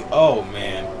I didn't even. Oh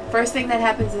man. First thing that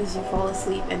happens is you fall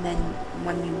asleep, and then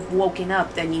when you've woken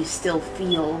up, then you still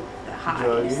feel the high.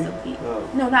 Groggy? You still feel,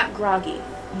 no, not groggy.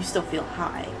 You still feel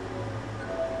high.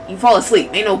 You fall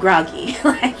asleep. Ain't no groggy.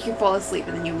 Like you fall asleep,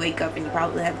 and then you wake up, and you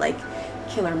probably have like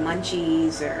killer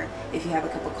munchies, or if you have a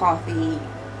cup of coffee,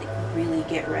 like, really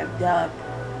get revved up.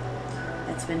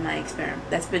 That's been my experiment.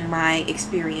 That's been my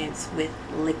experience with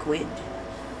liquid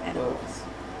edibles.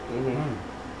 Mm-hmm.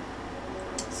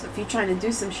 So if you're trying to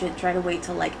do some shit, try to wait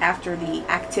till like after the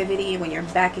activity when you're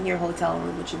back in your hotel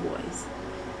room with your boys.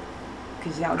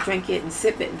 Because y'all drink it and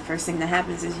sip it, and the first thing that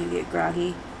happens is you get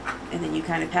groggy, and then you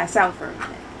kind of pass out for a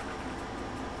minute.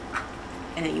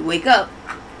 And then you wake up,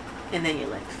 and then you're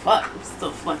like, fuck, I'm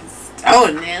still fucking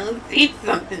stoned, man. Let's eat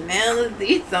something, man. Let's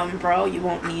eat something, bro. You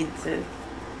won't need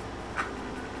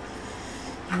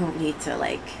to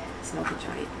like smoke a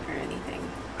joint or anything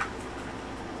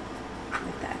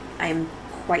like that. I am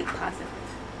quite positive.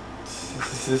 You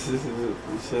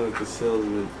sound like a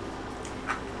salesman.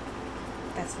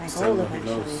 That's my goal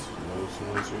eventually.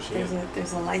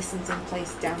 There's a licensing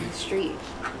place down the street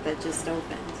that just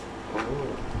opened. Oh.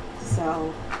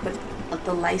 So, but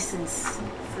the license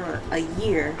for a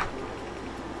year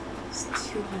is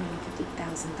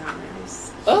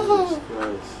 $250,000. Oh.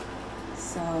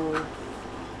 So,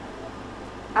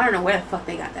 I don't know where the fuck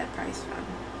they got that price from.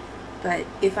 But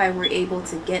if I were able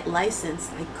to get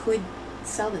licensed, I could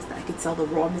sell this. I could sell the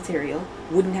raw material.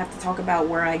 Wouldn't have to talk about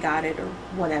where I got it or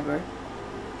whatever.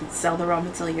 I could sell the raw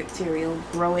material,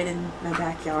 grow it in my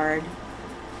backyard,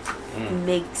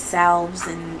 make salves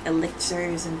and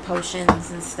elixirs and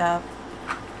potions and stuff.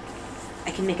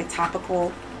 I can make a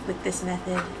topical with this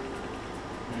method.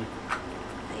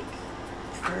 Like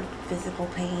for physical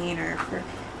pain or for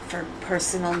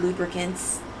personal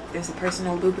lubricants. There's a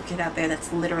personal lubricant out there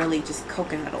that's literally just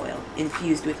coconut oil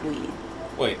infused with weed.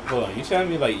 Wait, hold on. You telling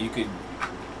me like you could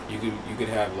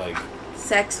have like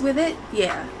sex with it?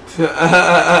 Yeah.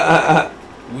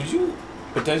 Would you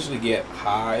potentially get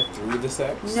high through the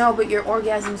sex? No, but your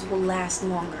orgasms will last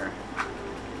longer.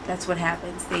 That's what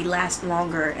happens. They last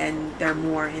longer and they're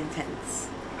more intense.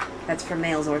 That's for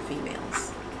males or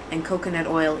females. And coconut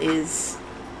oil is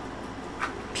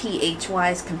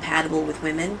pH-wise compatible with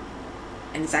women.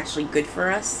 And it's actually good for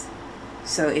us.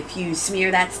 So if you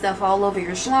smear that stuff all over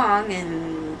your schlong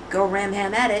and go ram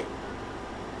ham at it,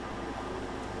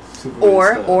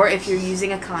 or if you're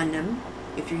using a condom,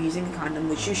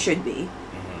 which you should be,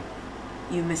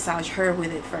 you massage her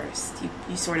with it first.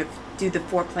 You sort of do the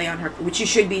foreplay on her, which you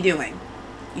should be doing.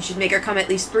 You should make her come at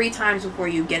least 3 times before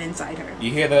you get inside her.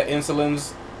 You hear that,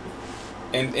 insulins?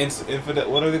 And infidel,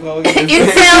 what are they called again?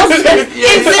 Incels,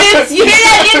 incidents. You hear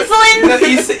that, insulin? No,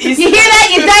 you hear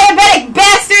that, you diabetic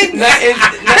bastards?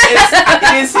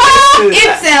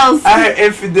 Incels. I heard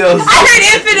infidels. I heard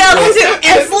infidels too.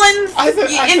 Insulins.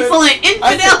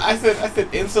 Infidel. I said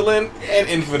insulin and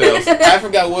infidels. I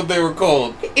forgot what they were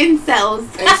called.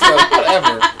 Incels.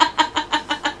 Whatever.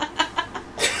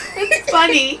 It's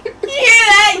funny. You hear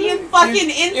that, you fucking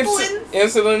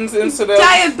insulins? Infidels.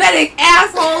 Diabetic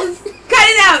assholes. Cut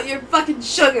it out, you're fucking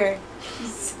sugar. You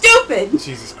stupid.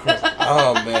 Jesus Christ.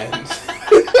 Oh, man.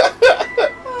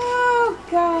 Oh,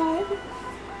 God.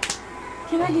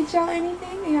 Can I get y'all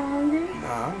anything? Are y'all hungry?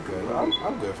 Nah, I'm good. I'm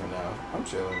good for now. I'm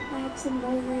chilling. I have some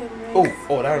burger and rice.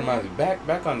 Oh, that reminds me.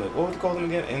 Back on the, what would you call them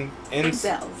again?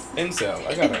 Incels. Incel.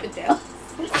 I got it. Infidels.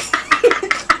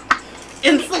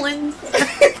 Insulins.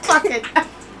 Fucking.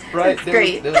 Right? That's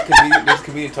great. There's a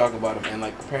comedian talking about him, and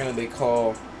like apparently they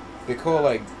call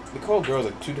girls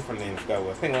like two different names.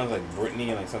 I think one's like Brittany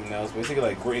and like something else. Basically,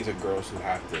 like Brittany's are girls who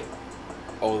have to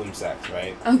owe them sex,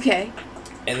 right? Okay.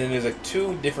 And then there's like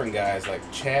two different guys, like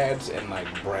Chads and like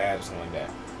Brad or something like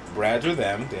that. Brads are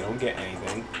them, they don't get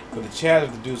anything. But the Chads are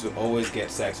the dudes who always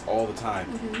get sex all the time.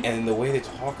 Mm-hmm. And the way they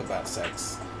talk about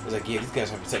sex is like, yeah, these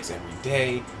guys have sex every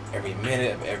day, every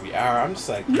minute, every hour. I'm just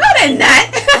like, no, they're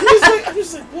not. I'm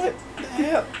just like, what the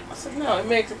hell? I said, no, it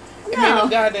makes no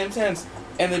goddamn sense.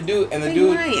 And the dude, and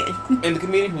the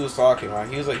comedian who was talking, right?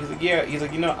 He was like,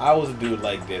 you know, I was a dude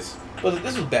like this. But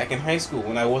this was back in high school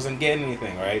when I wasn't getting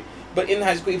anything, right? But in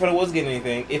high school, if I was getting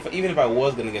anything, even if I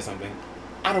was gonna get something,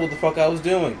 I don't know what the fuck I was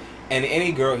doing. And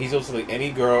any girl, he's also like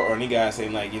any girl or any guy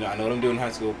saying like, you know, I know what I'm doing in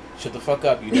high school. Shut the fuck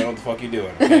up. You don't know what the fuck you're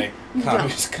doing. Okay, calm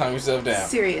yourself down.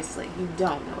 Seriously, you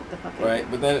don't know what the fuck. You're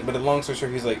doing. But the long story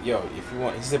short, he's like, yo, if you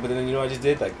want, he said, but then you know what I just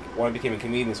did? Like, when I became a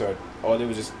comedian, all I did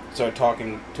was just start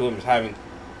talking to him, just having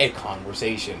a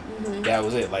conversation. Mm-hmm. That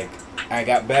was it. Like, I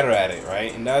got better at it,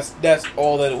 right? And that's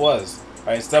all that it was.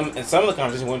 Right? Some of the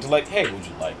conversation went to like, hey, would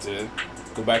you like to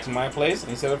go back to my place? And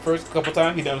he said the first couple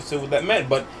times he understood what that meant,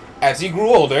 but as he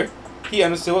grew older, he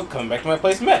understood what coming back to my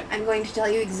place meant. I'm going to tell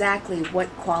you exactly what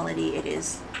quality it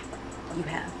is you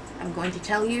have. I'm going to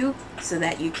tell you so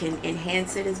that you can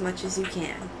enhance it as much as you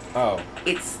can. Oh.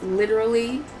 It's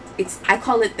literally, I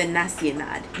call it the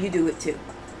nacional. You do it too.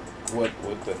 What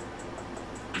the?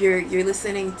 You're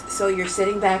listening, so you're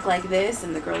sitting back like this,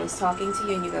 and the girl is talking to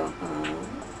you, and you go,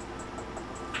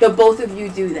 The both of you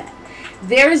do that.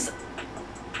 There's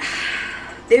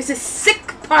a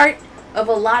sick part of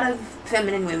a lot of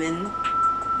feminine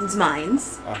women's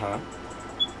minds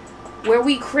where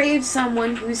we crave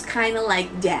someone who's kind of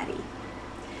like daddy.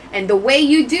 And the way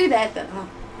you do that,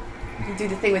 you do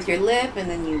the thing with your lip, and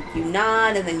then you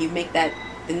nod, and then you make the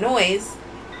noise.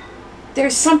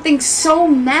 There's something so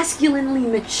masculinely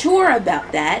mature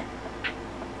about that.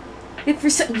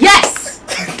 Yes!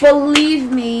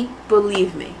 Believe me.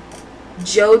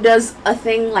 Joe does a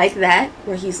thing like that,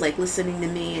 where he's like listening to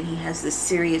me, and he has this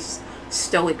serious,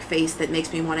 stoic face that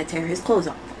makes me want to tear his clothes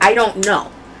off. I don't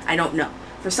know.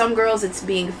 For some girls, it's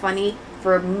being funny.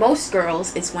 For most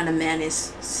girls, it's when a man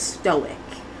is stoic.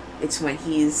 It's when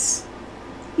he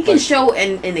can show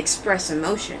and express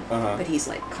emotion, but he's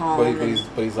like calm. But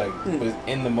he's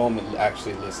in the moment,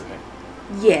 actually listening.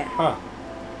 Yeah. Huh.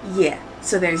 Yeah.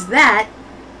 So there's that.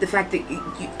 The fact that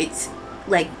it's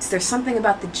like there's something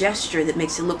about the gesture that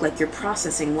makes it look like you're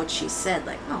processing what she said.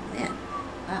 Like, oh man,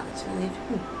 wow, that's really.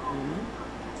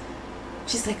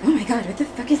 She's like, oh my god, what the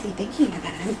fuck is he thinking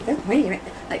about?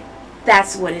 Like,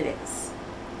 that's what it is.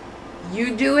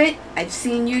 You do it. I've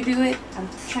seen you do it. I'm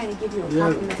trying to give you a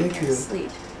compliment in your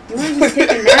sleep. You want to just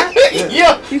take a nap?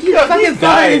 You keep fucking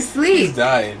falling asleep. He's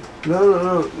dying.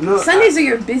 No. Sundays are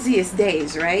your busiest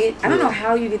days, right? I don't know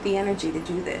how you get the energy to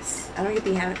do this. I don't get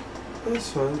the energy.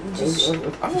 That's fine.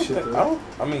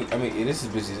 I mean, it is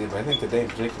his busy day, but I think today in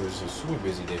particular is a super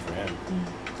busy day for him.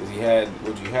 Because you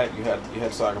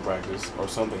had soccer practice or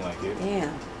something like it.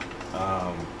 Yeah.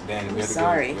 Then we had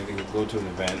to go to an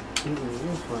event.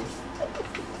 That's fine.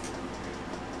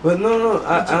 But no,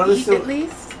 I understand. Eat at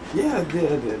least? Yeah, I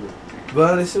did. But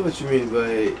I understand what you mean. But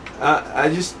I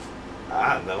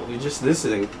don't know. We're just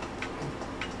listening.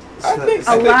 I think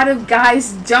a lot of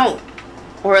guys don't.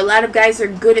 Or a lot of guys are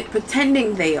good at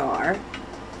pretending they are,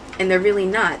 and they're really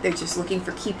not. They're just looking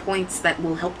for key points that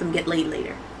will help them get laid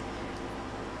later.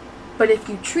 But if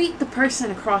you treat the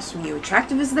person across from you,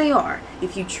 attractive as they are,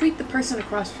 if you treat the person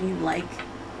across from you like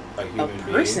a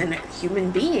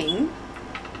human being,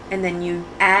 and then you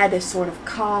add a sort of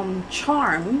calm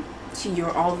charm to your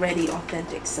already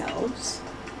authentic selves,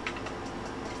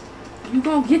 you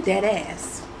gonna get that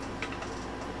ass.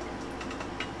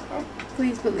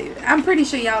 Please believe it. I'm pretty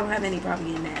sure y'all don't have any problem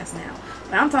getting ass now.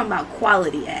 But I'm talking about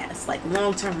quality ass. Like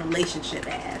long-term relationship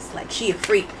ass. Like she a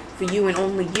freak for you and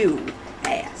only you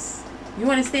ass. You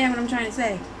understand what I'm trying to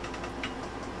say?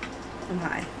 I'm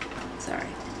high. Sorry.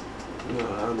 No,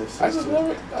 I understand.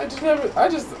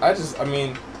 I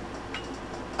mean,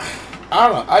 I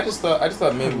don't know. I just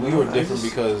thought maybe we were different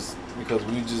because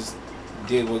we just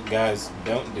did what guys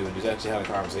don't do and just actually had a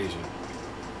conversation.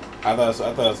 I thought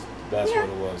that's what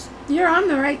it was. You're on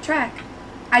the right track.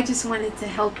 I just wanted to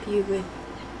help you with...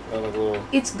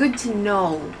 It's good to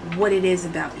know what it is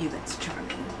about you that's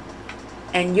charming.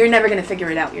 And you're never going to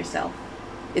figure it out yourself.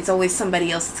 It's always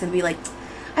somebody else that's going to be like,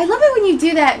 I love it when you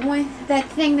do that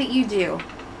thing that you do.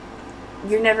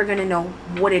 You're never going to know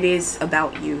what it is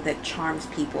about you that charms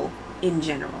people in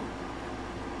general.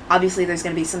 obviously there's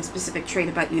going to be some specific trait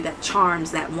about you that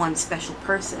charms that one special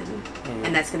person,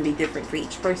 and that's going to be different for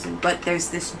each person. But there's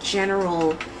this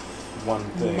general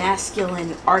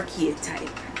masculine archetype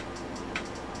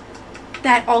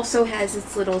that also has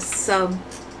its little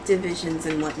subdivisions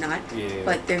and whatnot. Yeah.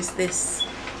 But there's this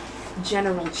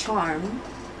general charm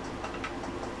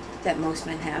that most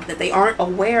men have that they aren't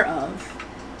aware of,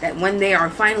 that when they are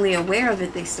finally aware of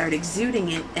it, they start exuding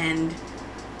it, and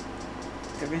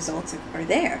the results are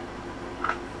there.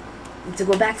 And to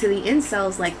go back to the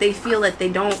incels, like, they feel that they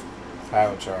don't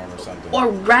have a charm or something, or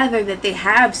rather that they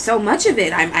have so much of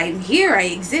it. I'm here, I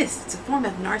exist. It's a form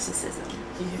of narcissism.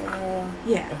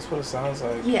 Yeah, that's what it sounds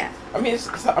like. Yeah, I mean,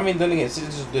 then again, it's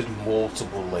just there's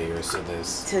multiple layers to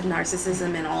this, to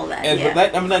narcissism and all that. And yeah.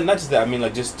 but not just that. I mean,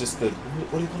 like just the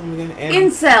what do you call them again?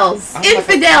 Incels,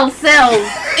 infidel cells,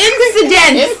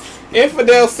 incidents.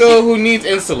 Infidel cell who needs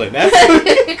insulin. That's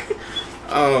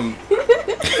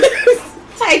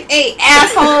Type A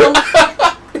asshole.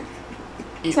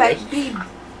 Type B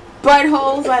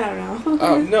buttholes. I don't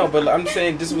know. No, but I'm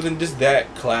saying just within just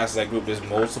that class, that group, there's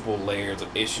multiple layers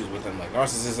of issues within, like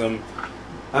narcissism.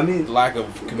 I mean, lack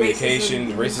of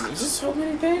communication, racism, just so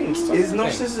many things. Is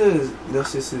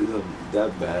narcissism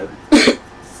that bad?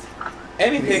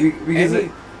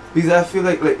 Anything. Because I feel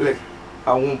like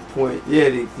at one point,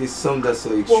 there's some that's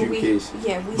an extreme case.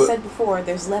 Yeah, we said before,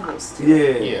 there's levels to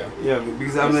it. Yeah.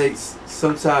 Because I'm like,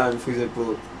 sometimes, for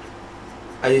example,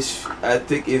 I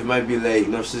think it might be like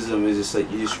narcissism is just like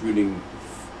you're just rooting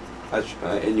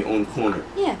in your own corner.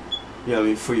 Yeah. You know what I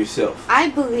mean? For yourself. I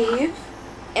believe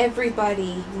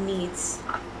everybody needs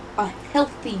a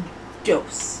healthy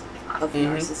dose of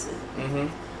narcissism. Mm-hmm.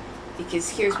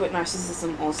 Because here's what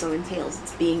narcissism also entails.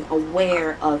 It's being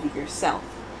aware of yourself.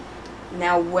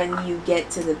 Now, when you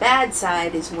get to the bad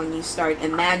side is when you start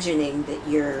imagining that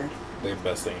you're the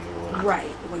best thing in the world. Right.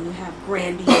 When you have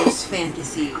grandiose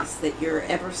fantasies that you're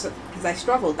ever so... Because I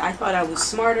struggled. I thought I was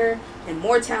smarter and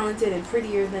more talented and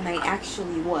prettier than I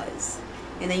actually was.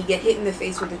 And then you get hit in the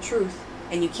face with the truth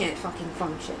and you can't fucking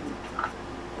function.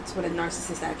 That's what a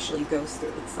narcissist actually goes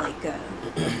through. It's like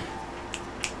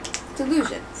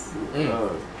delusions.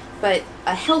 But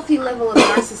a healthy level of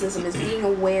narcissism is being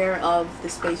aware of the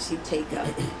space you take up.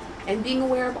 And being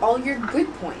aware of all your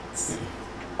good points.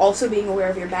 Also being aware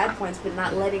of your bad points, but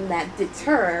not letting that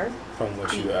deter from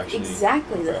what you actually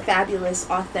the fabulous,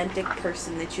 authentic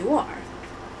person that you are.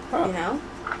 Huh. You know?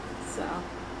 So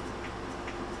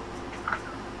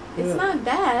it's not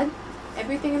bad.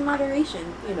 Everything in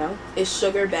moderation, you know. Is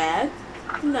sugar bad?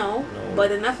 No.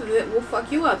 But enough of it will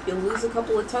fuck you up. You'll lose a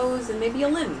couple of toes and maybe a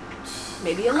limb.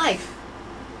 Maybe a life.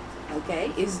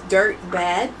 Okay? Is dirt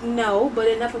bad? No. But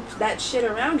enough of that shit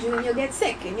around you and you'll get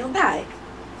sick and you'll die.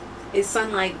 Is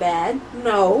sunlight bad?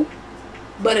 No.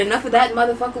 But enough of that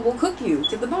motherfucker will cook you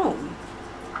to the bone.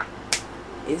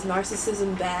 Is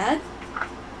narcissism bad?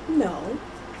 No.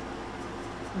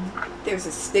 There's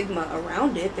a stigma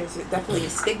around it. There's definitely a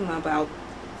stigma about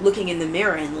looking in the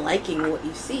mirror and liking what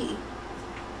you see.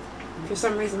 For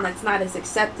some reason, that's not as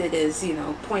accepted as, you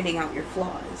know, pointing out your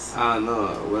flaws. I don't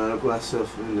know. When I look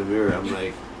myself in the mirror, I'm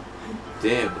like,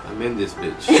 damn, I'm in this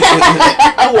bitch.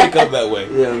 I wake up that way.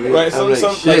 Yeah, I mean, right.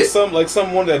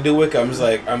 Someone that do wake up, I'm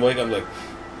like,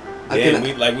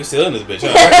 damn, we still in this bitch.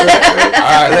 Huh?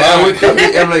 I wake up,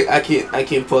 I'm like, I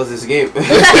can't pause this game.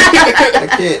 I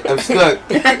can't. I'm stuck.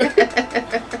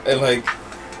 And like,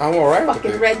 I'm alright with it.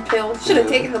 Fucking red pill. Should have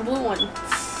taken the blue one.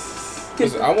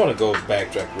 I want to go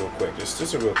backtrack real quick, just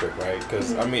a real quick, right?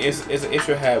 Because I mean, it's an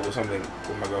issue I had with something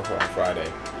with my girlfriend on Friday.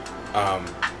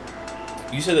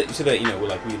 You said that you know,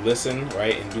 we listen,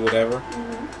 right, and do whatever.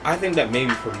 Mm-hmm. I think that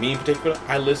maybe for me in particular,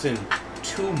 I listen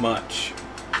too much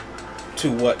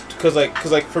to what, cause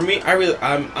for me,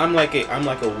 I'm like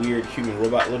a weird human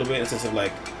robot a little bit in the sense of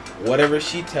like, whatever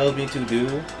she tells me to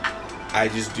do, I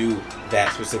just do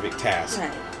that specific task.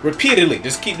 Right. Repeatedly,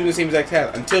 just keep doing the same exact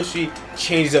task until she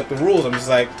changes up the rules. I'm just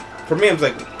like, for me, I'm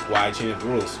just like, why change up the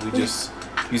rules? We just,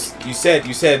 you said this.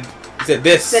 You said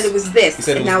it was this. You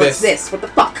said it was now this. It's this. What the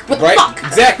fuck? What right? the fuck?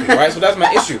 Exactly. Right. So that's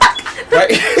my issue.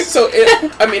 Right. So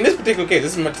I mean, this particular case,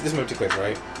 this is my particular case,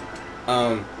 right?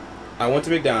 I went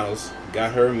to McDonald's,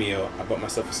 got her a meal. I bought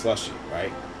myself a slushie.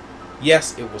 Right.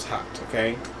 Yes, it was hot.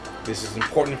 Okay. This is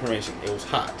important information. It was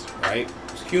hot. Right.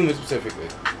 It was humid specifically.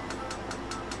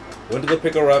 Went to go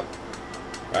pick her up,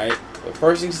 right? The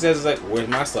first thing she says is like, "Where's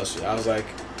my slushie?" I was like,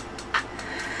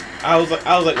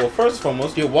 well, first and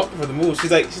foremost, you're welcome for the move.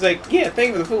 She's like, yeah, thank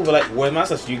you for the food, but like, where's my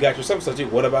slushie? You got yourself a slushie.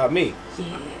 What about me?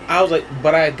 Yeah. I was like,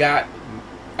 but I got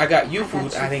you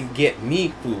food. I didn't get me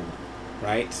food,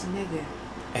 right? Nigga.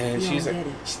 And then she's like,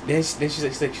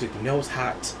 she's like, you know it's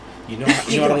hot. You know,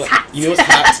 You know it's hot. You know it's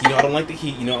hot. You know I don't like the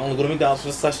heat. You know I only go to McDonald's for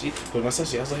the slushie. For my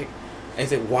slushie, I was like, and he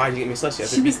said, why did you get me a slushie? I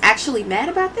said, she was actually mad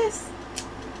about this?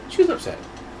 She was upset.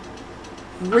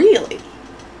 Really?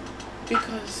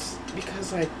 Because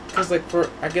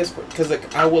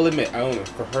I will admit,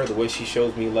 for her, the way she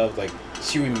shows me love, like,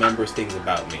 she remembers things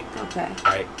about me. Okay.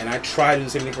 Right? And I try to do the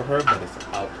same thing for her, but it's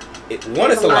out. It's a lot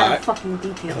lot. Of fucking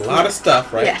details. A lot of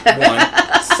stuff, right? Yeah.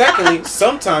 One. Secondly,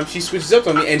 sometimes she switches up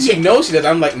on me, and she knows she does.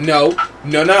 I'm like, no.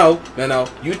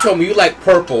 You told me you like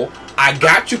purple. I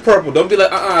got you purple. Don't be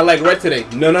like, I like red today.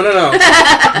 No.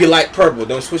 You like purple.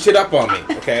 Don't switch it up on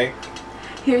me, okay?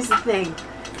 Here's the thing.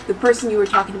 The person you were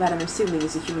talking about, I'm assuming,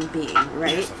 is a human being,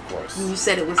 right? Yes, of course. You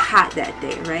said it was hot that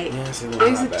day, right? Yes, it was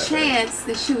There's hot a that chance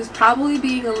that she was probably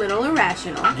being a little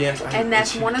irrational. Yes, and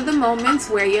that's one of the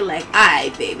moments where you're like,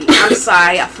 alright, baby, I'm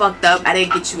sorry, I fucked up. I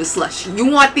didn't get you a slush. You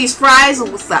want these fries or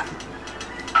what's up?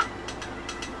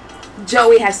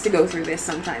 Joey has to go through this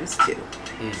sometimes, too.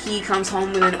 He comes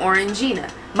home with an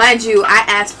Orangina. Mind you, I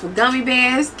asked for gummy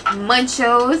bears,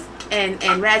 Munchos,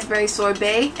 and raspberry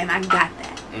sorbet, and I got that.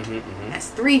 That's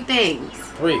 3 things.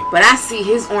 3. But I see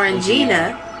his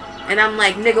Orangina, and I'm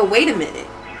like, nigga, wait a minute.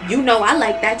 You know I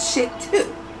like that shit too.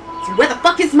 So where the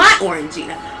fuck is my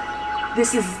Orangina?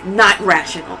 This is not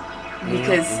rational.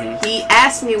 Because he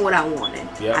asked me what I wanted.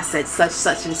 Yep. I said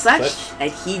such and such,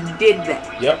 and he did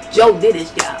that. Yep. Joe did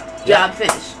his job. Job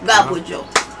finished. God put Joe.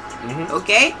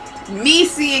 Okay? Me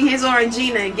seeing his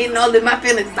Orangina and getting all in my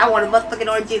feelings, I want a motherfucking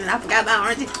Orangina and I forgot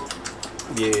my Orangina.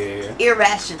 Yeah.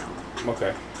 Irrational.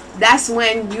 Okay. That's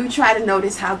when you try to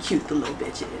notice how cute the little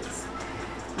bitch is.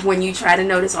 When you try to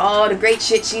notice all the great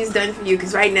shit she's done for you,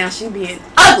 because right now she's being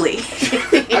ugly.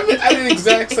 I did the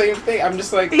exact same thing. I'm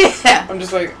just like,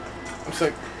 alright,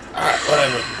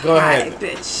 whatever. Go ahead.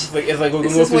 Bitch. It's like we're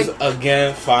gonna go through this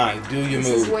again. Fine, do your move.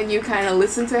 This is when you kind of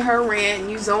listen to her rant,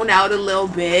 and you zone out a little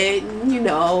bit, and you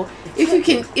know, if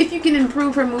you can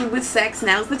improve her mood with sex,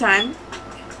 now's the time.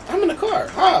 I'm in the car.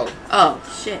 How? Oh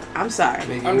shit! I'm sorry.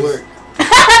 Make it work.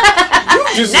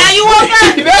 Now you woke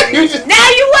up. Now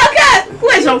you woke up.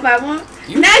 Where's your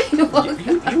 5-1? Now you woke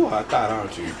up. You are a thought,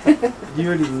 aren't you? You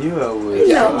already knew I was.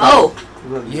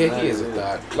 Yeah, he is a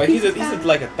thought. Like he's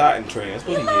like a thought in training. That's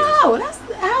what he is. No, that's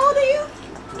how old are you?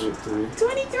 23.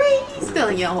 23. He's still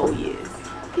in your whole years.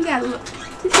 He's got a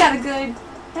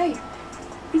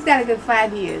good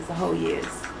 5 years, the whole years.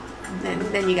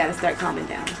 Then you gotta start calming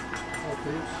down.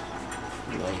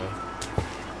 No, man.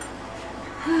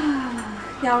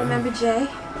 Y'all remember Jay?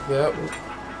 Yep.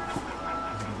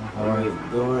 Alright,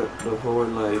 the whole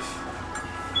life.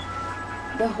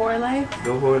 The whore life?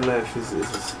 The whole life is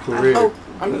his career.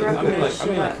 I mean, like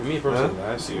for me personally,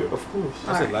 last year. Of course.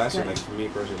 I said last year, like for me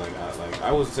personally,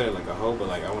 I wasn't saying like a hoe, but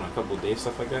like I went on a couple of dates,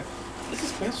 stuff like that. It's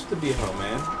expensive to be a hoe,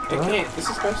 man. It's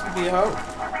expensive to be a hoe.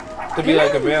 To be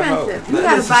like a bad hoe. You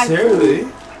gotta buy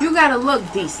food. You gotta look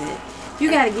decent. You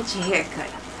gotta get your hair cut.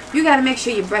 You gotta make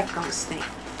sure your breath don't stink.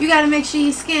 You gotta make sure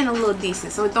your skin a little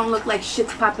decent so it don't look like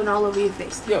shit's popping all over your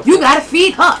face. You gotta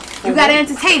feed her. You gotta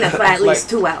entertain her for at least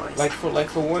 2 hours. Like for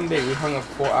one day, we hung up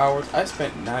 4 hours. I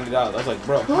spent $90. I was like,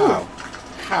 bro,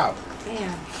 how?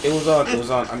 Damn. It was on.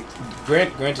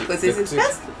 Granted. Because it's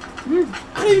expensive.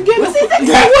 I didn't get it.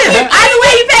 Either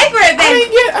way, you pay for it, baby.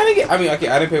 I didn't get. I mean, okay,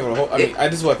 I didn't pay for the whole. I mean,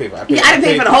 this is what I paid for. I didn't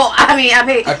pay for the whole. I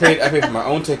paid for my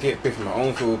own ticket, paid for my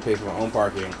own food, paid for my own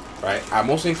parking. Right. I'm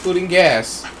mostly including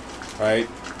gas. Right.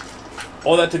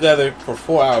 All that together for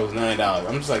 4 hours, $9.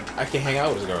 I'm just like, I can't hang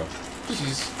out with this girl.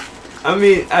 She's. I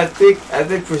mean, I think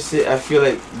per se, I feel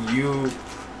like you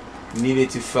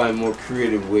needed to find more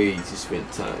creative ways to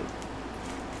spend time.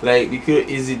 Like, you could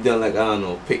have easily done, like, I don't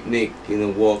know, picnic,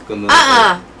 walk on the...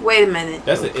 Wait a minute.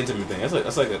 That's an intimate thing. That's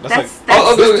like... But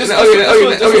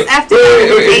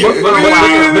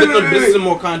this is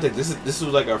more context. This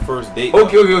was like our first date.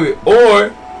 Okay.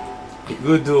 Or, you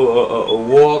could do a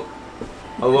walk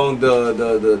along the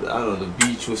I don't know, the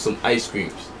beach with some ice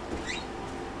creams.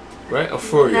 Right? Or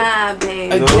for you. Nah,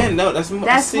 babe. Again, no, that's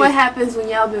what happens when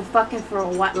y'all been fucking for a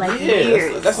while, like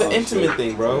years. That's an intimate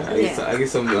thing, bro. I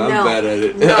guess I'm bad at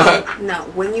it. No.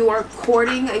 When you are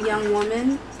courting a young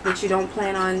woman that you don't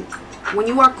plan on, when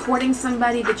you are courting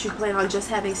somebody that you plan on just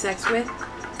having sex with,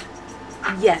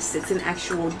 yes, it's an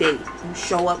actual date. You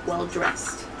show up well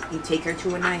dressed. You take her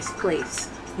to a nice place.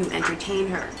 You entertain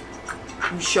her.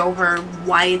 You show her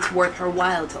why it's worth her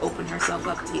while to open herself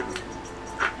up to you.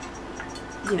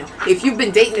 if you've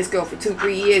been dating this girl for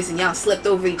 2-3 years and y'all slept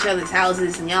over each other's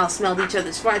houses and y'all smelled each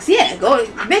other's farts, yeah, go,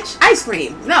 bitch, ice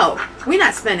cream. No, we're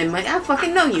not spending money. I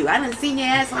fucking know you. I done seen your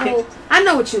asshole. I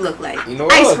know what you look like. You know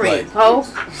what ice cream, ho.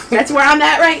 That's where I'm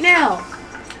at right now.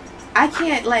 I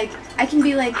can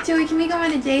be like, Joey, can we go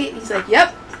on a date? He's like,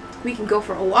 yep. We can go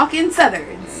for a walk in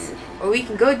Southerns. Or we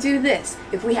can go do this.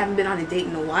 If we haven't been on a date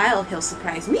in a while, he'll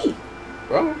surprise me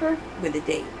with a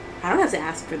date. I don't have to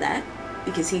ask for that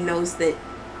because he knows that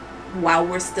while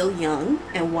we're still young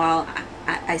and while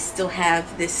I still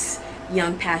have this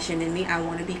young passion in me, I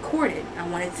want to be courted. I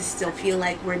want it to still feel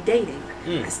like we're dating.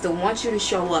 I still want you to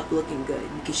show up looking good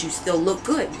because you still look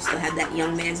good. You still have that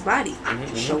young man's body.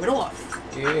 Show it off.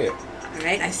 Yeah.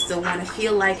 Alright? I still want to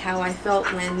feel like how I felt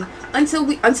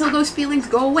until those feelings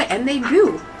go away. And they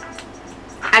do.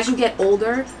 As you get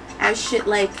older, as shit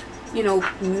like,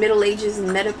 middle ages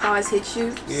and menopause hits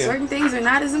you, certain things are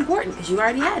not as important because you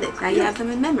already had it. Now you have them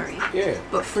in memory. Yeah.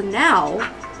 But for now,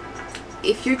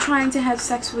 if you're trying to have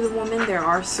sex with a woman, there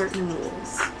are certain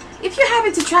rules. If you're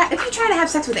trying to have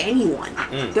sex with anyone,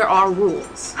 there are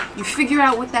rules. You figure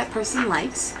out what that person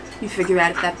likes. You figure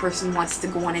out if that person wants to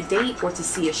go on a date or to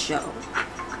see a show.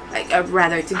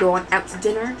 Rather, to go out to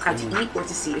dinner, out to eat, or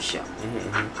to see a show.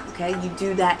 Okay? You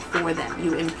do that for them.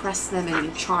 You impress them and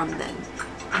you charm them.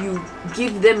 You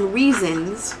give them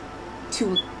reasons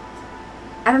to...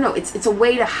 I don't know. It's a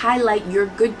way to highlight your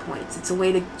good points. It's a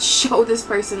way to show this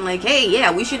person, like, hey,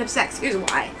 yeah, we should have sex. Here's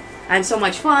why. I'm so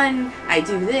much fun. I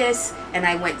do this. And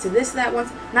I went to this, that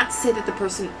once. Not to say that the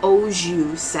person owes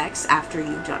you sex after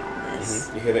you've done all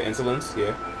this. You hear the insolence?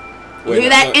 Yeah. You hear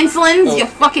that? Insolence? You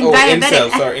fucking diabetic.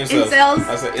 Incels. Sorry, incels.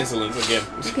 I said insolence again.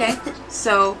 Okay.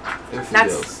 So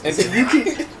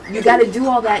you got to do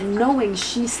all that knowing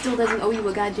she still doesn't owe you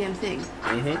a goddamn thing.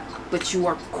 But you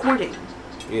are courting.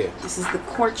 Yeah. This is the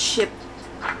courtship.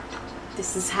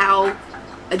 This is how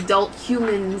adult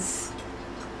humans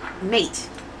mate.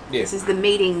 Yeah. This is the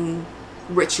mating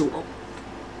ritual.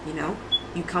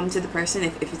 You come to the person.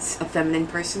 If it's a feminine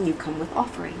person, you come with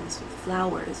offerings, with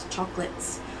flowers,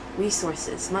 chocolates,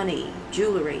 resources, money,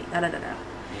 jewelry,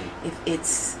 If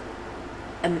it's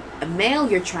a male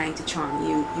you're trying to charm,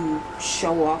 you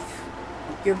show off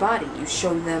your body. You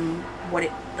show them what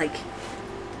it like.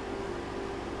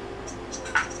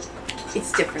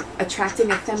 It's different.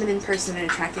 Attracting a feminine person and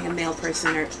attracting a male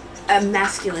person or a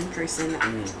masculine person,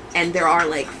 and there are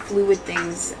fluid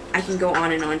things. I can go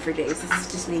on and on for days. This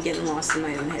is just me getting lost in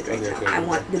my own head right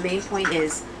now. The main point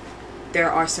is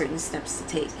there are certain steps to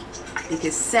take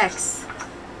because sex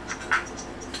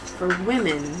for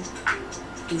women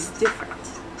is different.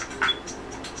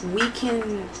 We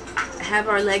can have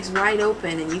our legs wide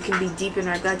open and you can be deep in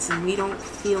our guts and we don't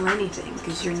feel anything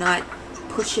because you're not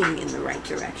pushing in the right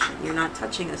direction. You're not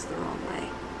touching us the wrong way.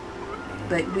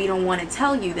 But we don't want to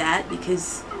tell you that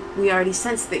because we already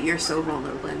sense that you're so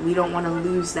vulnerable and we don't want to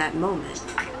lose that moment.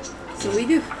 So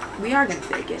we are going to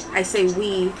fake it. I say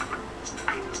we,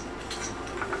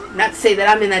 not to say that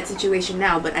I'm in that situation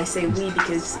now, but I say we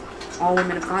because all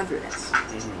women have gone through this.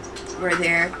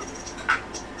 Where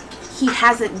he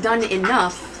hasn't done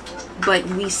enough, but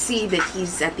we see that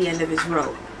he's at the end of his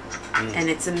rope. And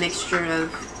it's a mixture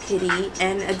of pity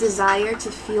and a desire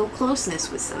to feel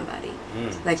closeness with somebody.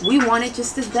 We want it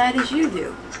just as bad as you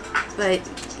do. But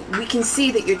we can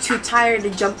see that you're too tired to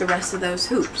jump the rest of those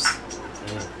hoops.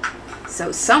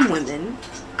 So some women,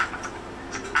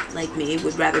 like me,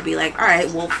 would rather be like,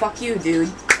 alright, well, fuck you,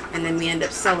 dude. And then we end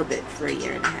up celibate for 1.5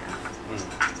 years.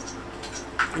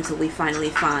 Until we finally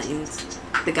find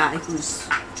the guy who's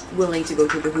willing to go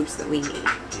through the hoops that we need.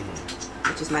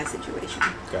 Which is my situation.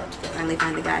 Gotcha. Finally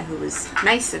find a guy who was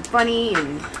nice and funny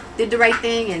and did the right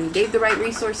thing and gave the right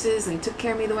resources and took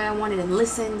care of me the way I wanted and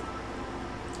listened.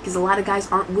 Because a lot of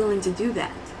guys aren't willing to do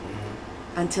that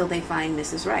until they find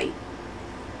Mrs. Right.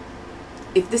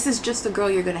 If this is just a girl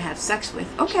you're going to have sex with,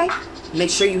 okay. Make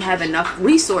sure you have enough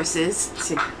resources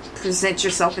to present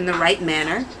yourself in the right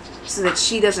manner so that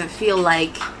she doesn't feel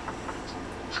like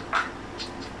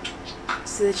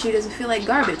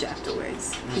garbage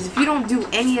afterwards. Because if you don't do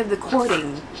any of the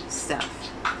courting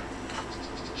stuff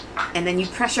and then you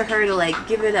pressure her to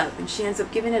give it up and she ends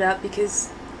up giving it up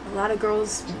because a lot of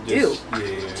girls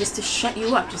just to shut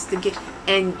you up, just to get,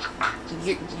 and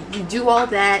you do all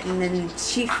that and then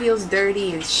she feels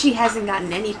dirty and she hasn't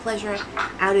gotten any pleasure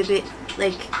out of it.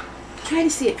 Try to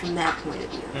see it from that point of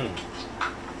view.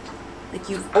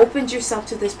 You've opened yourself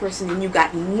to this person and you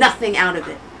got nothing out of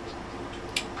it.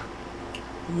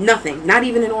 Nothing. Not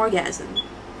even an orgasm.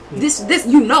 This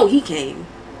he came.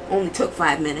 Only took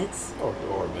 5 minutes. Or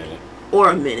a minute. Or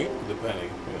a minute.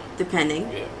 Depending.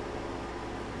 Yeah.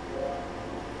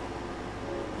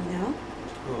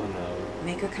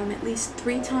 make her come at least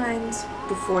 3 times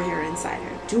before you're inside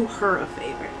her. Do her a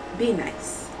favor. Be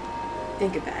nice.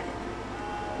 Think about it.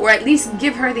 Or at least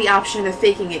give her the option of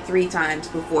faking it 3 times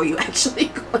before you actually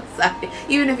go inside,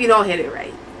 even if you don't hit it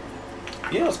right.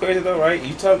 You know what's crazy though, right?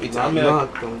 You tell me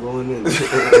Knock, I'm going in. Knock,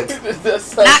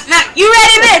 you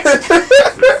ready, bitch?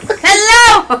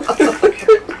 Hello.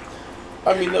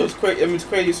 I mean, no, it's crazy. I mean, it's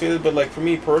crazy you say this, but like for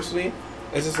me personally,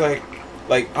 it's just like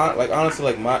honestly,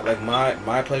 like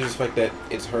my pleasure is the fact that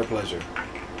it's her pleasure,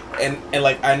 and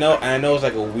like I know it's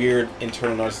like a weird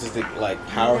internal narcissistic like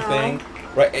power thing,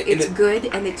 right? It's good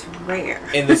and it's rare.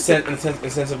 In the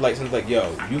sense of like,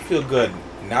 yo, you feel good.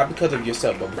 Not because of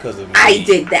yourself, but because of me. I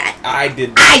did that. I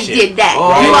did that. Did that.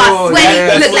 Oh, you all sweaty.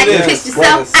 Yeah, Look like you pissed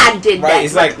yourself. I did that. Right.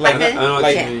 It's like I know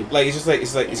what you mean. like it's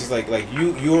just like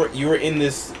you're in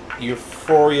this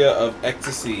euphoria of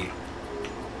ecstasy.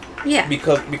 Yeah.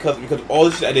 Because all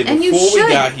the shit I did and before we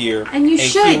got here, and you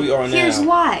should. Here we are now. Here's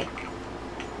why.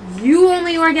 You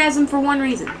only orgasm for one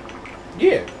reason.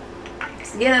 Yeah.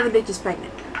 It's to get other bitches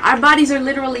pregnant. Our bodies are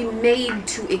literally made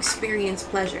to experience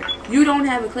pleasure. You don't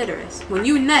have a clitoris. When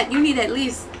you nut, you need at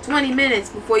least 20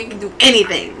 minutes before you can do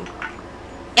anything.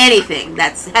 Anything.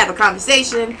 That's have a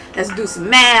conversation, that's do some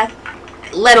math,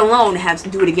 let alone have to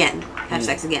do it again. Have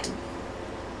sex again.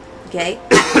 Okay?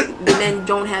 Men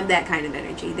don't have that kind of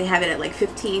energy. They have it at like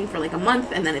 15 for like a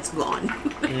month and then it's gone.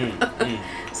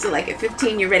 So like at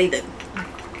 15 you're ready to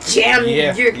jam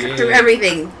through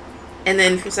everything. And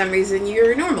then for some reason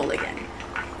you're normal again.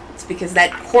 Because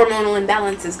that hormonal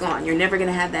imbalance is gone. You're never going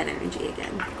to have that energy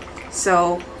again.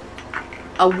 So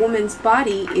a woman's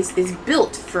body is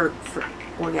built for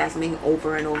orgasming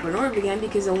over and over and over again,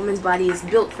 because a woman's body is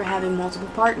built for having multiple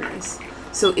partners.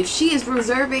 So if she is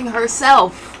reserving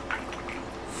herself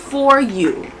for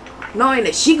you, knowing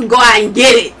that she can go out and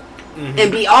get it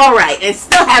and be alright and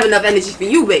still have enough energy for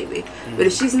you, baby. But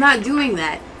if she's not doing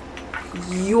that,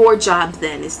 your job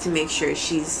then is to make sure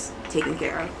she's taken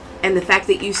care of. And the fact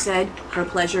that you said, her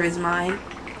pleasure is mine,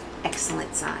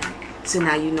 excellent sign. So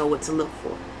now you know what to look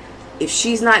for. If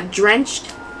she's not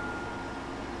drenched,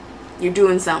 you're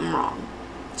doing something wrong.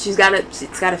 It's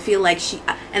gotta feel like she,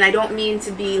 and I don't mean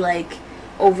to be like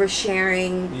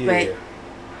oversharing, but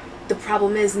the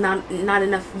problem is not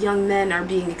enough young men are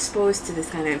being exposed to this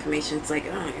kind of information. It's like,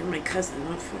 oh, you're my cousin,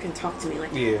 don't fucking talk to me.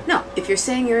 Like, no, if you're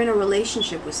saying you're in a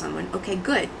relationship with someone, okay,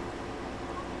 good.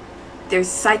 There's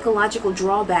psychological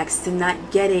drawbacks to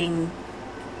not getting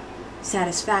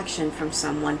satisfaction from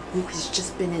someone who has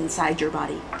just been inside your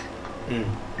body.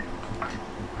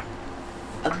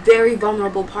 A very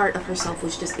vulnerable part of herself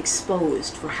was just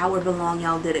exposed for however long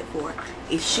y'all did it for.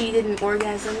 If she didn't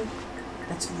orgasm,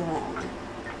 that's wrong.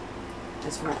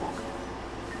 That's wrong.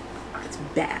 That's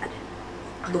bad.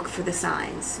 Look for the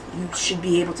signs. You should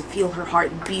be able to feel her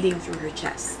heart beating through her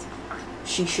chest.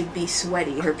 She should be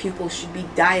sweaty. Her pupils should be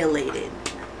dilated.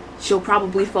 She'll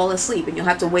probably fall asleep and you'll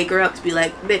have to wake her up to be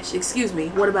like, bitch, excuse me,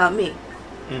 what about me?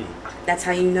 That's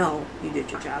how you know you did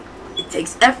your job. It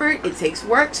takes effort, it takes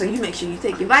work, so you make sure you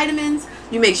take your vitamins,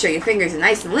 you make sure your fingers are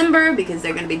nice and limber because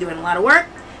they're going to be doing a lot of work,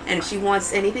 and if she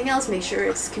wants anything else, make sure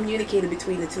it's communicated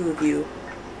between the two of you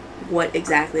what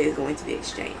exactly is going to be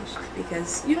exchanged,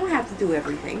 because you don't have to do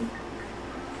everything.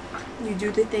 You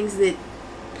do the things that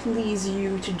please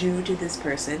you to do to this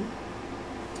person.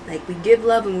 Like, we give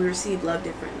love and we receive love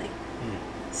differently.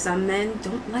 Some men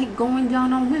don't like going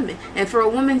down on women, and for a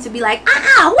woman to be like,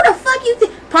 who the fuck you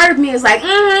think? Part of me is like,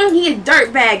 he a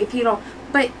dirtbag if you don't.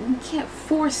 But you can't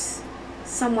force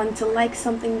someone to like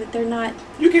something that they're not.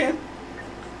 You can.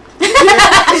 There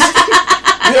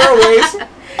are ways.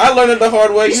 I learned it the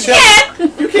hard way. You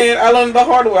can. I learned it the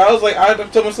hard way. I was like, I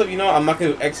told myself, I'm not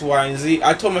gonna do X, Y, and Z.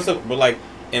 I told myself, but like,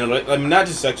 not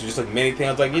just sexual, just like many things.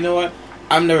 I was like, you know what?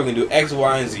 I'm never gonna do X,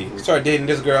 Y, and Z. Started dating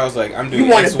this girl. I was like, I'm doing.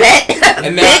 You want to bet?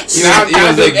 And now,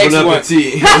 I'm doing X, Y.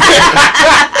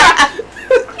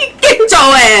 Get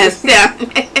your ass down.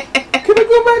 Can I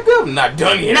go back up? I'm not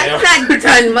done yet. Not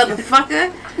done,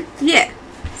 motherfucker. Yeah.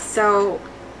 So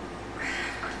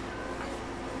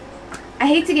I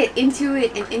hate to get into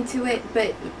it,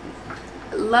 but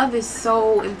love is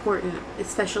so important,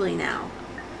 especially now.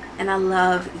 And I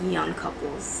love young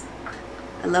couples.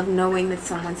 I love knowing that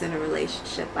someone's in a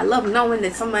relationship. I love knowing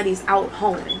that somebody's out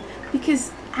hoeing.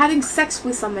 Because having sex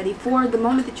with somebody for the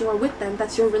moment that you are with them,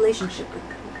 that's your relationship with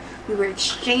them. You are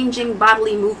exchanging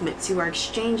bodily movements. You are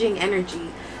exchanging energy.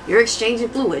 You're exchanging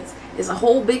fluids. It's a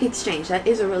whole big exchange. That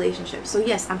is a relationship. So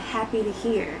yes, I'm happy to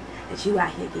hear that you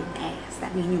out here getting ass.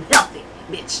 That means you healthy,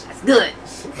 bitch. That's good.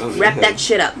 Wrap that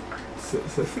shit up.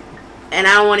 And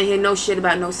I don't want to hear no shit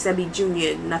about no Sebi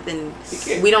Jr. Nothing.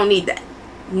 We don't need that.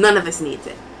 None of us needs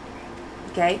it.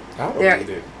 Okay? I don't need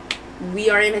it. We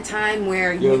are in a time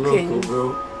where you can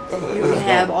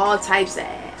have all types of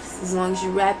ass. As long as you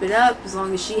wrap it up, as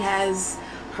long as she has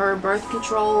her birth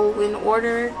control in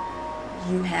order,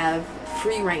 you have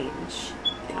free range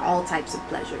in all types of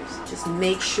pleasures. Just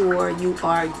make sure you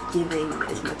are giving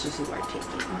as much as you are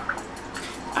taking.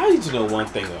 I need to know one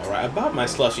thing though, right? About my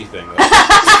slushy thing though.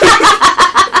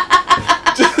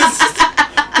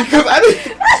 Because I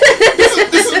didn't.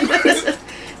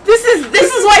 This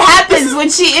is what happens when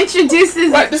she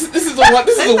introduces. Right. This is the one.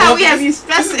 This is the one. We have you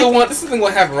stressing. This is the one. This is the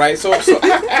what happened, right? So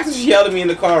after she yelled at me in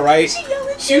the car, right?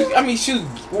 She was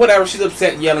whatever. She's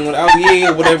upset, yelling.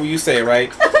 Whatever you say,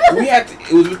 right? We had to,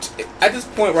 it was at this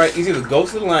point, right? It's either go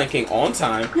to the Lion King on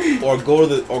time, or go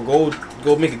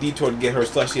make a detour to get her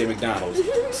slushie at McDonald's.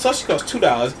 Slushie costs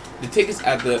 $2. The tickets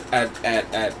at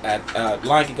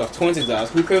Lion King cost $26.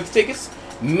 Who paid for the tickets?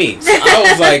 Me. So I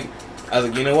was like,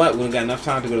 you know what? We don't got enough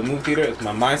time to go to the movie theater. It's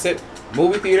my mindset.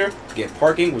 Movie theater, get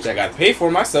parking, which I got to pay for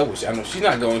myself, which I know she's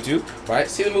not going to, right?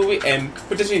 See the movie and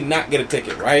potentially not get a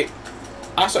ticket, right?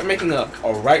 I start making a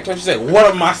right turn. She said, "What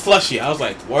are my slushie?" I was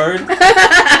like, "Word,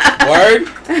 word."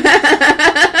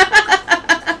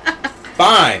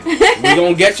 Fine, we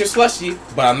gonna get your slushie,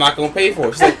 but I'm not gonna pay for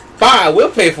it. She's like, "Fine,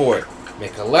 we'll pay for it."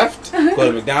 Make a left, go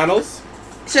to McDonald's.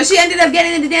 So she ended up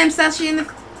getting the damn slushie in the.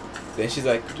 Then she's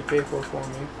like, "Could you pay for it for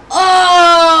me?"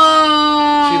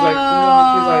 Oh. She's like,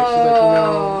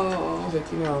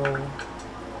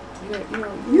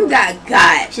 You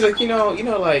got. She's like,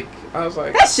 like, I was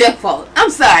like, that's your fault. I'm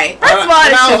sorry. First of all,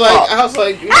 that's your fault. I was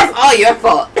like, that's all your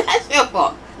fault. That's your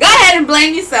fault. Go ahead and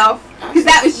blame yourself, because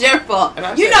that was your fault.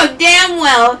 You know damn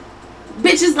well,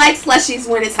 bitches like slushies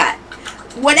when it's hot.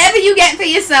 Whatever you get for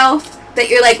yourself, that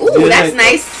you're like, ooh, that's like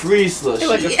nice. Free slushie.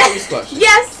 Like a free slushie.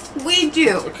 Yes, we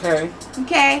do. Okay.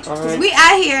 Because we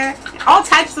out here, all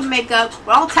types of makeup, with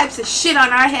all types of shit on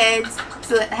our heads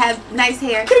to have nice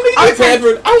hair. Can we get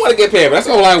pampered? I want to get pampered. That's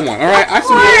all I want. All right. I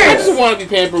just want to be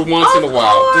pampered once in a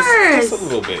while. Just a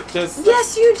little bit.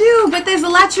 Yes, you do. But there's a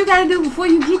lot you got to do before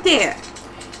you get there.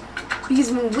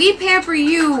 Because when we pamper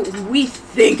you, we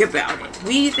think about it.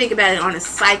 We think about it on a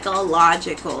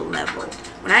psychological level.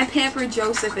 When I pamper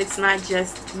Joseph, it's not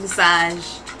just massaging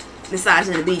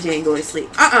the BJ and go to sleep.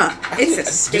 It's a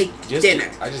steak dinner.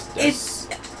 I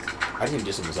need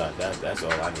just a massage. That's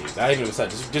all I need. I even a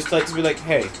massage. Just like to be like,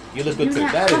 hey, you look good today.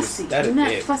 That is You're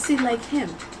not it. fussy like him.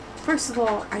 First of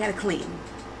all, I gotta clean.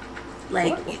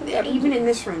 Like even in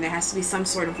this room, there has to be some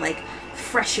sort of like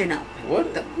freshen up.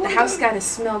 The house gotta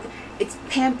smell. It's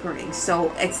pampering,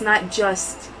 so it's not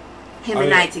just him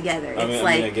and I together. Then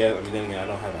again, I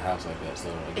don't have a house like that,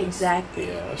 so exactly.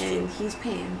 Yeah, that's and true. He's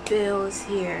paying bills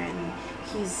here, and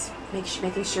he's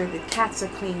making sure the cats are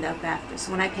cleaned up after.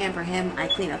 So when I pamper him, I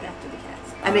clean up after the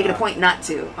cats. I make it a point not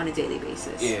to on a daily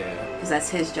basis. Yeah. Because that's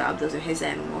his job. Those are his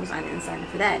animals. I didn't sign up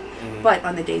for that. Mm-hmm. But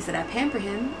on the days that I pamper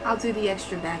him, I'll do the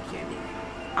extra vacuuming.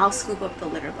 I'll scoop up the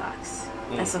litter box.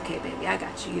 That's okay, baby. I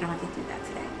got you. You don't have to do that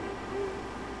today.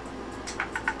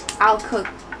 I'll cook,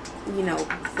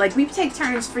 like we take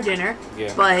turns for dinner,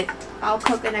 but I'll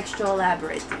cook an extra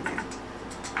elaborate dinner.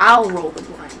 I'll roll the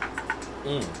blunt.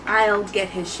 I'll get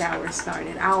his shower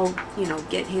started. I'll,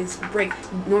 get his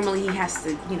normally he has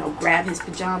to, grab his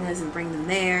pajamas and bring them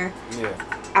there. Yeah.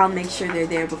 I'll make sure they're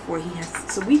there before he has to.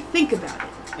 So we think about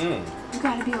it. You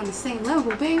gotta be on the same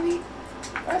level, baby.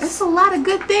 There's a lot of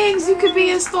good things you could be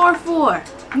in store for.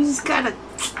 You just gotta...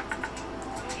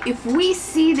 If we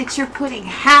see that you're putting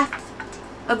half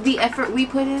of the effort we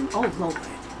put in, oh, Lord.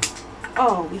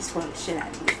 Oh, we spoil the shit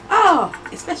out of you. Oh,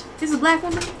 especially... This is a black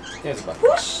woman? Yeah, it's a black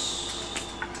woman. Whoosh.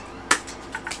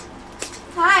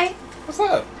 Hi. What's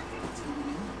up?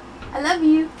 I love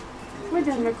you. We're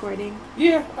done recording.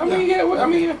 Yeah, I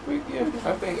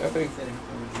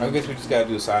guess we just gotta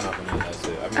do a sign off and then that's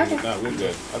it. No, we're good.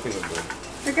 I think we're good.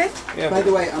 We're good? Yeah. By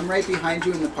the way, I'm right behind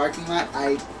you in the parking lot.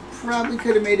 I probably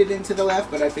could have made it into the left,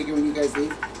 but I figure when you guys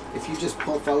leave, if you just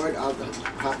pull forward, I'll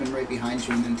hop in right behind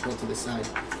you and then pull to the side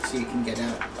so you can get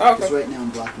out. Because right now I'm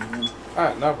blocking the room.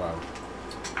 Alright, no problem.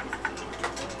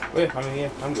 Wait,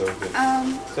 I'm good with it.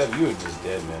 Except you were just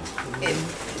dead, man.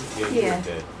 You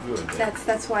were dead.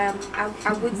 That's why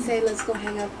I would say let's go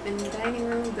hang up in the dining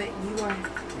room, but you are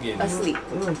asleep.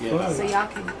 So y'all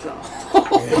can go.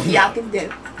 Y'all can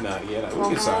do.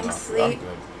 Go home, sleep,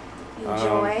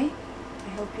 enjoy. I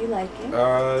hope you like it. Do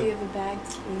you have a bag?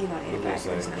 You don't need a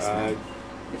bag.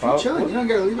 If you're chilling, you don't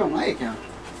gotta leave on my account.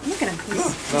 Look at him.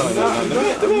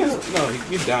 No,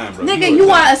 you're dying, bro. Nigga, you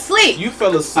are asleep. You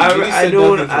fell asleep. I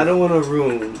don't want to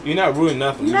ruin. You're not ruining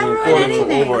nothing. You're not We're ruining recording for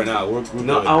anything. over an hour. We're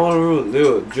No, good. I want to ruin.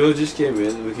 Dude, Joe just came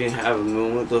in. We can have a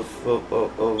moment of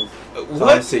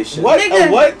conversation. What?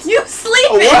 Nigga, What? You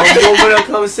sleeping. A moment of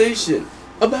conversation.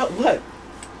 About what?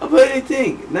 About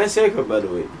anything. Nice haircut, by the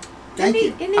way. Thank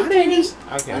you. Isn't it pretty?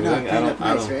 Okay, I know, kind of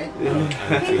nice, right?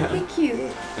 Ain't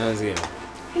cute? That's good.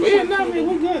 But yeah, no, man,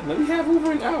 we're good. Let me have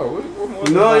over an hour. We're more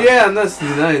than No, fine. yeah, I'm not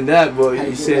denying that, but How you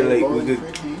do said like like bowling we for a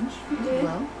could change? did.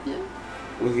 Well, yeah.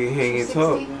 we can hang and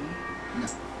talk.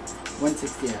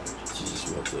 160 average.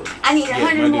 Jesus, what's up? I need Yeah,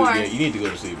 100 my dude, more. yeah, you need to go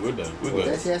to sleep. We're done. We're good.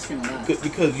 That's asking a lot.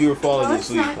 Because you were falling No, it's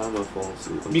asleep. not. I'm not falling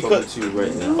asleep. I'm Because- talking to you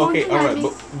right now. Okay, Don't all right. do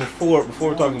But before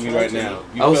we're talking to you right now,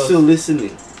 you I was fell still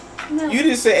listening. No. You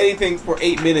didn't say anything for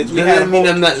 8 minutes. That doesn't mean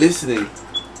I'm not listening.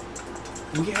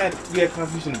 we had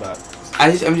conversation about it.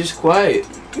 I'm just quiet.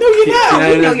 No, you're Can not. I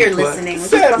We know not be you're quiet? listening. We're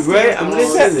Seb, just busting right? your I'm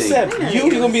balls. listening. Seb, I know you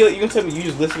you're gonna be like, you gonna tell me you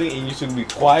just listening and you should be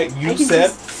quiet. I You can said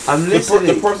just- I'm the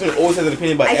listening. person who always has an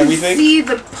opinion about I can everything. see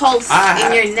the pulse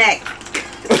in your neck.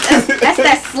 That's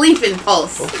that sleeping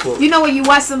pulse. Of course. You know when you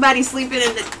watch somebody sleeping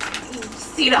and you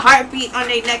see the heartbeat on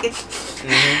their neck? No,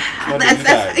 dude, you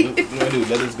tired. No, dude,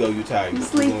 let us go. You tired. I'm We're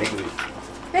sleeping. going to sleep.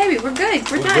 Baby, we're good.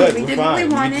 We're done. good. We We're did fine. what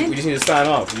we wanted. We just need to sign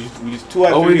off. We just 2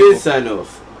 out of Oh, 3 we people. did sign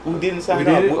off. We didn't sign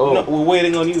We off. did? Oh. No, we're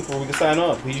waiting on you before we can sign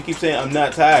off. You keep saying I'm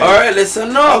not tired. All right, let's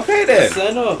sign off. Okay then. Let's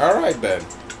sign off. All right then.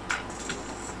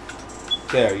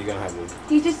 There, you're gonna have to.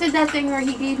 He just did that thing where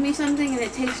he gave me something and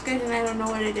it tastes good and I don't know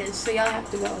what it is. So y'all have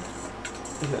to go.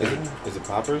 Is it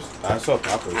poppers? I saw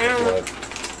poppers. I don't That's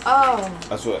Oh. what.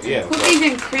 That's what. Yeah. that's Cookies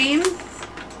and cream?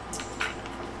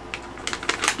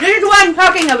 This is what I'm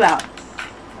talking about.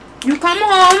 You come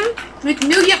home with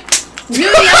new yummy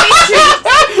treats.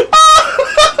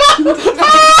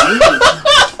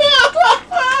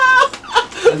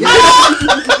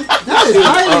 That is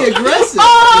highly aggressive.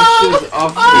 This shit's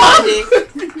off.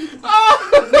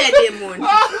 That morning.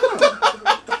 Not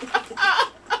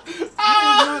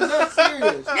that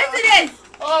serious. Yes, it is.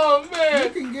 Oh You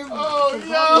man. can give Oh, some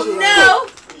no. puppies away. No.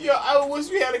 Yo, I wish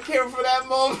we had a camera for that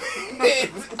moment.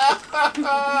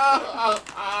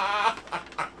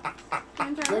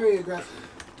 Very aggressive.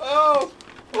 Oh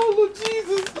Lord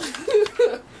Jesus.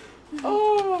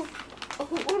 Oh,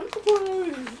 what are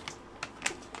these?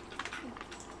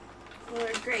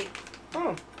 We're great.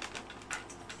 Oh,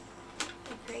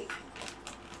 We're great.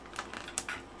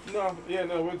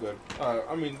 no, we're good.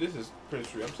 I mean, this is Prince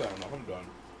Street. I'm signing off. I'm done.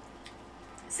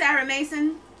 Sarah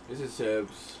Mason, This is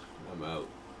Sebs. I'm out.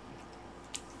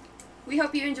 we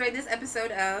hope you enjoyed this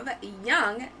episode of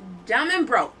Young, Dumb, and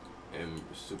Broke. And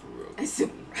super broke.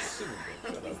 Super-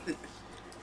 Shut up.